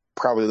they're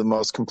probably the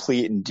most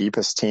complete and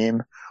deepest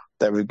team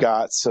that we've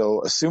got.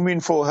 So assuming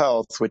full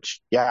health, which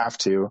you have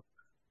to,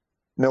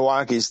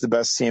 Milwaukee's the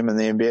best team in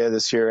the NBA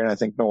this year, and I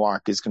think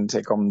Milwaukee's going to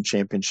take home the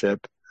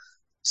championship.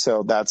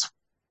 So that's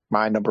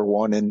my number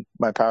 1 in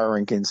my power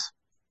rankings.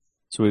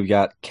 So we've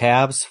got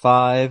Cavs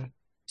 5,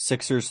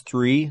 Sixers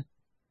 3,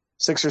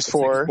 Sixers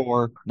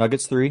 4,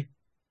 Nuggets 3,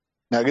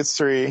 Nuggets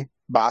 3,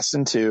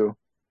 Boston 2,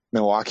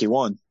 Milwaukee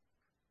 1.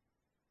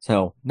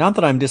 So not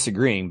that I'm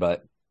disagreeing,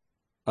 but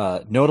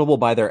notable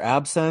by their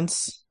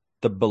absence,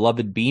 the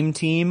beloved Beam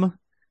team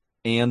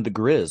and the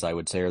Grizz, I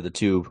would say, are the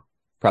 2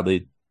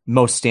 probably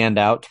most stand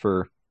out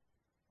for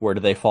where do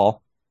they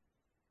fall.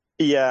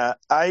 Yeah,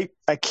 I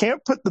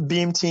can't put the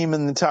Beam team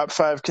in the top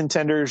 5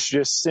 contenders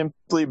just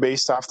simply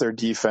based off their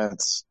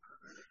defense.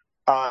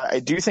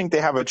 I do think they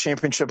have a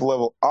championship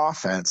level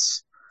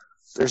offense.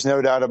 There's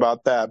no doubt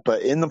about that.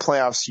 But in the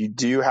playoffs, you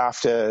do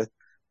have to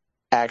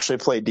actually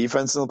play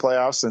defense in the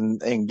playoffs,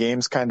 and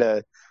games kind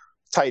of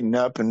tighten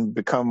up and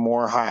become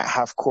more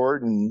half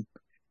court, and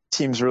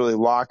teams really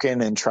lock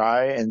in and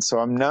try. And so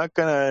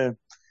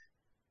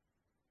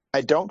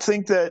I don't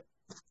think that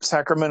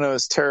Sacramento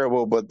is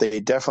terrible, but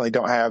they definitely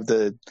don't have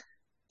the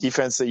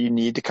defense that you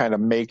need to kind of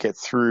make it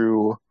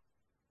through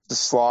the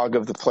slog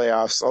of the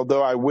playoffs.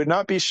 Although I would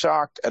not be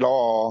shocked at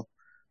all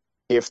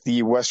if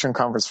the Western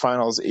Conference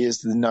Finals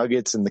is the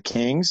Nuggets and the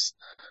Kings,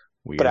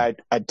 Weird. but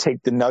I'd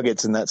take the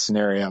Nuggets in that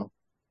scenario.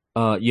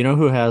 You know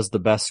who has the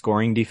best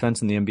scoring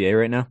defense in the NBA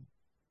right now?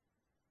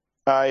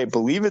 I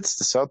believe it's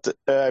the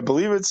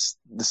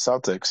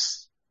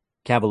Celtics.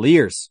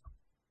 Cavaliers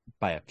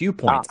by a few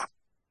points. Ah,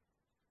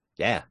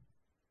 Yeah.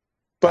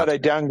 but I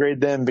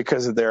downgrade them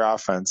because of their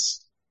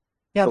offense.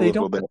 Yeah, they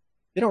don't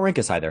rank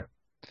us high there.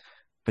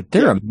 But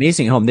they're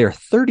amazing at home. They're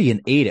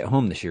 30-8 at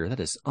home this year. That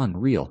is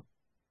unreal.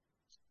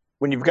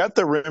 When you've got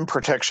the rim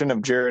protection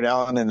of Jared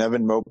Allen and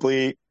Evan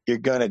Mobley, you're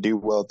gonna do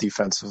well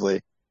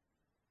defensively.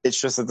 It's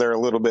just that they're a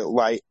little bit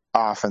light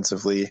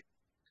offensively.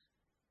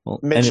 Well,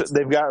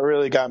 They've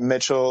really got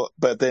Mitchell,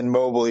 but then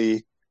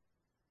Mobley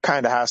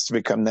kind of has to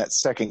become that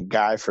second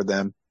guy for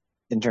them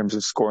in terms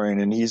of scoring,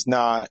 and he's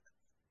not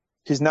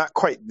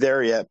quite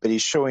there yet, but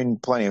he's showing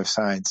plenty of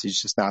signs. He's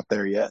just not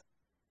there yet.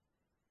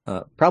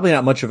 Probably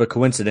not much of a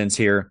coincidence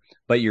here,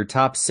 but your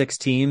top 6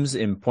 teams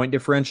in point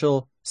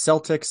differential: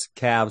 Celtics,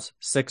 Cavs,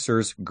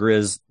 Sixers,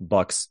 Grizz,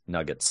 Bucks,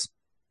 Nuggets.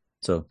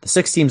 So the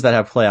 6 teams that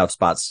have playoff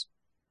spots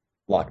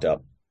locked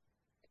up.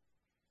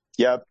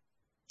 Yep.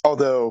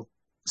 Although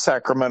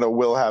Sacramento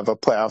will have a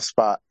playoff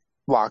spot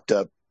locked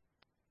up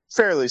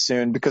fairly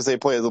soon because they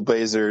play the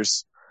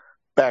Blazers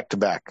back to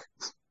back.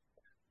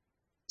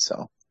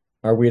 So,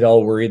 are we at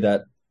all worried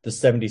that the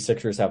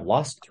 76ers have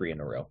lost 3 in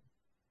a row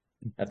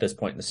at this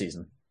point in the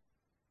season?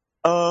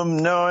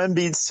 No,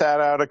 Embiid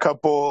sat out a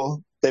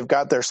couple. They've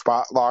got their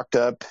spot locked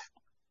up.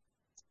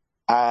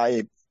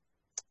 I'm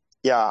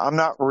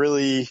not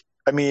really,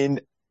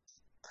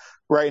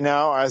 right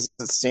now, as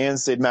it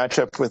stands, they'd match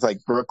up with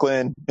like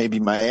Brooklyn,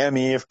 maybe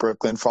Miami if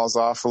Brooklyn falls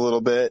off a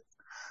little bit.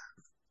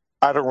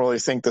 I don't really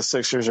think the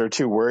Sixers are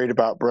too worried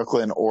about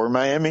Brooklyn or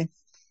Miami,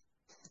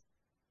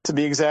 to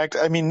be exact.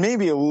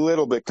 Maybe a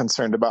little bit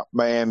concerned about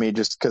Miami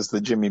just because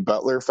the Jimmy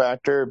Butler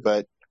factor,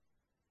 but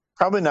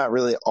probably not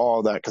really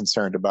all that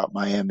concerned about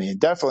Miami, and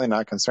definitely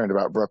not concerned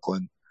about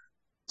Brooklyn.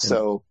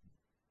 So,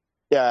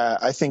 yeah,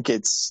 I think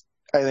it's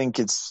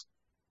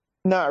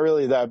not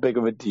really that big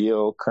of a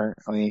deal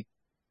currently.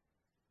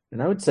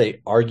 And I would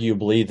say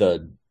arguably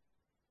the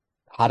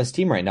hottest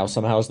team right now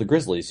somehow is the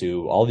Grizzlies,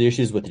 who all the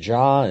issues with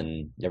Ja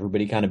and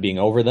everybody kind of being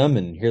over them,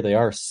 and here they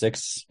are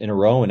 6 in a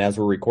row, and as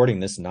we're recording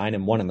this,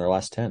 9-1 in their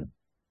last 10.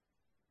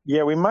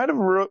 Yeah, we might have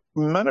wrote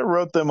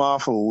them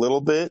off a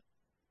little bit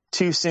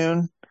too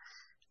soon.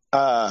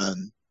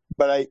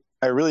 But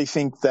I really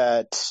think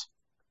that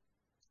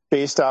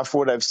based off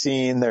what I've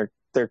seen, there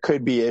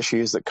could be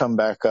issues that come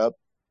back up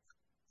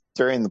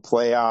during the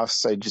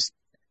playoffs.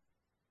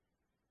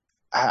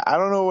 I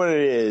don't know what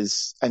it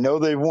is. I know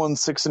they've won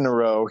 6 in a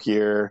row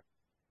here,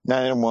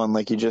 9-1,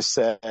 like you just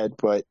said,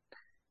 but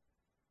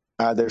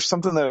there's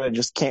something that I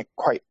just can't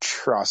quite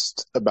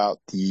trust about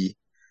the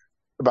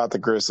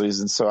Grizzlies,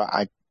 and so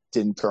I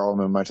didn't throw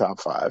them in my top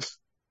 5.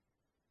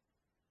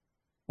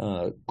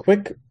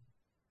 Quick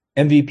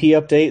MVP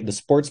update. The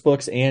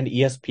sportsbooks and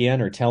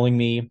ESPN are telling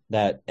me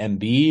that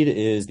Embiid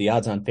is the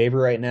odds-on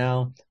favorite right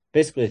now.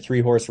 Basically a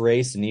 3-horse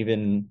race, and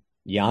even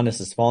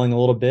Giannis is falling a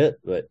little bit,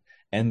 but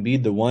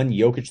Embiid the 1,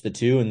 Jokic the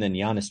 2, and then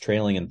Giannis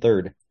trailing in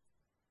 3rd.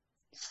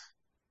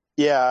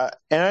 Yeah,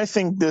 and I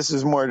think this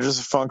is more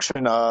just a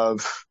function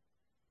of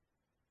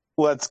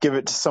let's give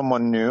it to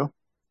someone new.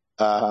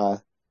 I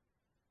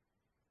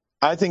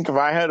think if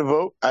I had a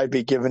vote, I'd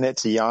be giving it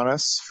to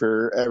Giannis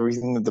for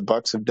everything that the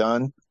Bucks have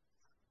done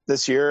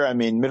this year.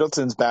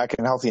 Middleton's back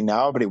and healthy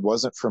now, but he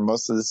wasn't for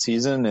most of the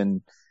season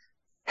and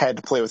had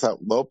to play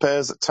without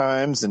Lopez at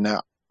times and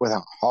now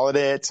without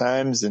Holiday at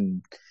times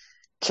and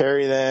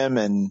carry them.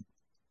 And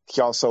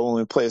he also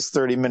only plays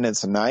 30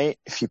 minutes a night.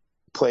 If he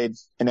played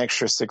an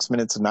extra 6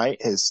 minutes a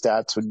night, his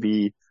stats would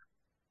be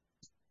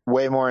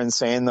way more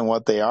insane than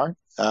what they are.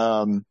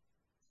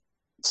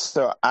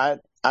 So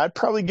I'd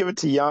probably give it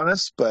to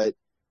Giannis, but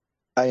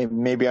I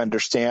maybe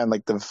understand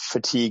like the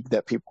fatigue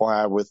that people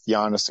have with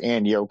Giannis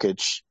and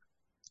Jokic,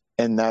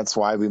 and that's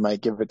why we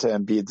might give it to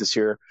Embiid this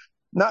year.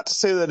 Not to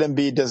say that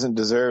Embiid doesn't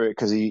deserve it,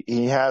 because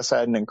he has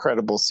had an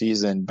incredible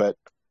season, but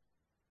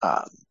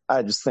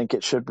I just think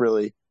it should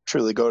really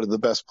truly go to the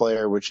best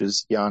player, which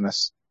is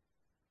Giannis.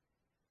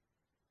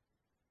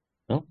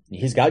 Well,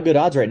 he's got good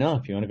odds right now.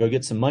 If you want to go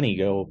get some money,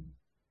 go.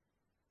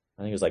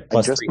 I think it was like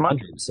plus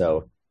 300.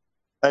 So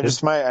I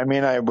just might.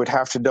 I would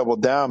have to double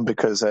down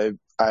because I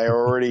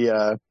already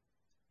bet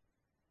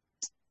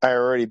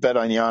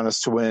on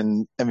Giannis to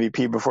win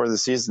MVP before the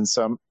season.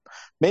 So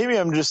maybe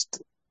I'm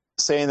just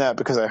saying that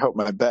because I hope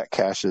my bet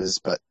cashes,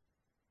 but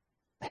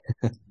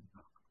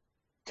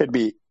could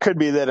be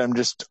that I'm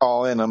just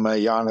all in on my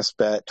Giannis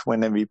bet to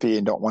win MVP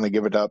and don't want to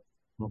give it up.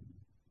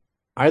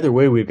 Either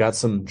way, we've got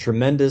some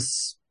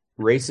tremendous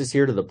races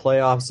here to the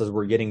playoffs as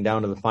we're getting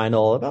down to the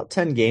final. About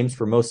 10 games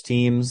for most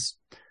teams.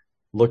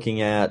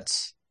 Looking at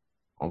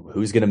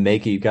who's going to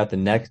make it. You've got the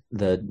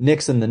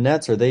Knicks and the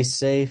Nets. Are they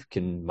safe?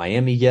 Can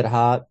Miami get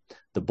hot?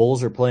 The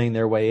Bulls are playing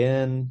their way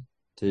in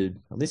to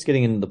at least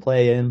getting into the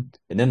play-in.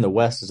 And then the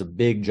West is a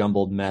big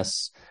jumbled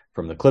mess.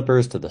 from the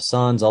Clippers to the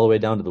Suns, all the way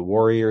down to the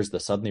Warriors, the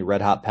suddenly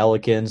red hot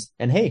Pelicans.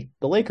 And hey,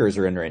 the Lakers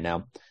are in right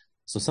now.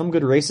 So some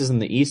good races in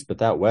the East, but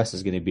that West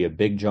is going to be a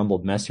big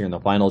jumbled mess here in the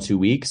final 2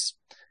 weeks.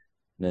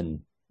 And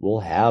then we'll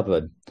have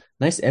a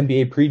nice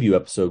NBA preview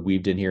episode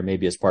weaved in here,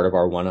 maybe as part of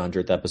our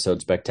 100th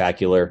episode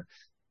spectacular.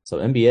 So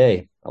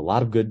NBA, a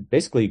lot of good,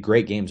 basically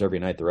great games every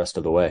night the rest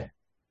of the way.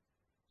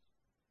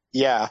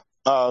 Yeah.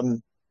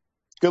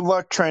 Good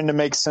luck trying to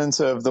make sense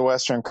of the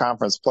Western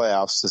Conference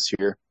playoffs this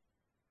year.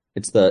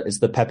 It's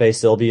the Pepe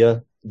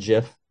Sylvia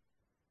gif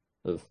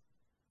of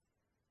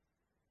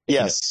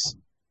yes.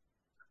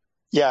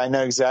 Yeah, I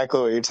know exactly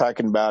what you're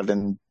talking about.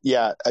 And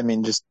yeah, I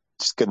mean, just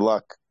good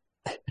luck.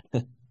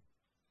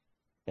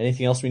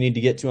 Anything else we need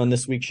to get to on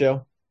this week's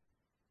show?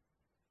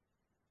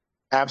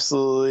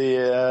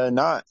 Absolutely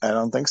not. I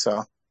don't think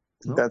so.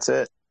 That's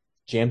it.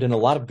 Jammed in a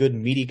lot of good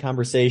meaty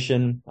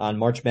conversation on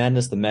March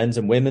Madness, the men's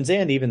and women's,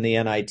 and even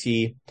the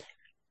NIT.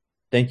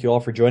 Thank you all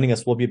for joining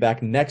us. We'll be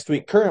back next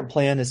week. Current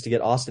plan is to get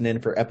Austin in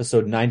for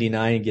episode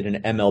 99 and get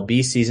an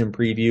MLB season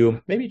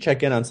preview. Maybe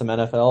check in on some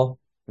NFL.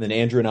 And then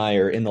Andrew and I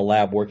are in the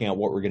lab working out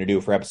what we're going to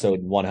do for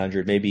episode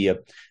 100. Maybe a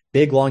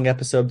big, long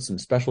episode, some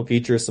special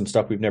features, some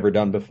stuff we've never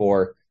done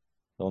before.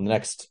 So in the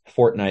next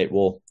fortnight,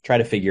 we'll try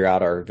to figure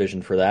out our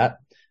vision for that.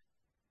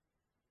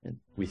 And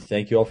we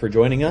thank you all for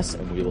joining us,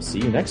 and we will see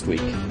you next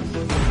week.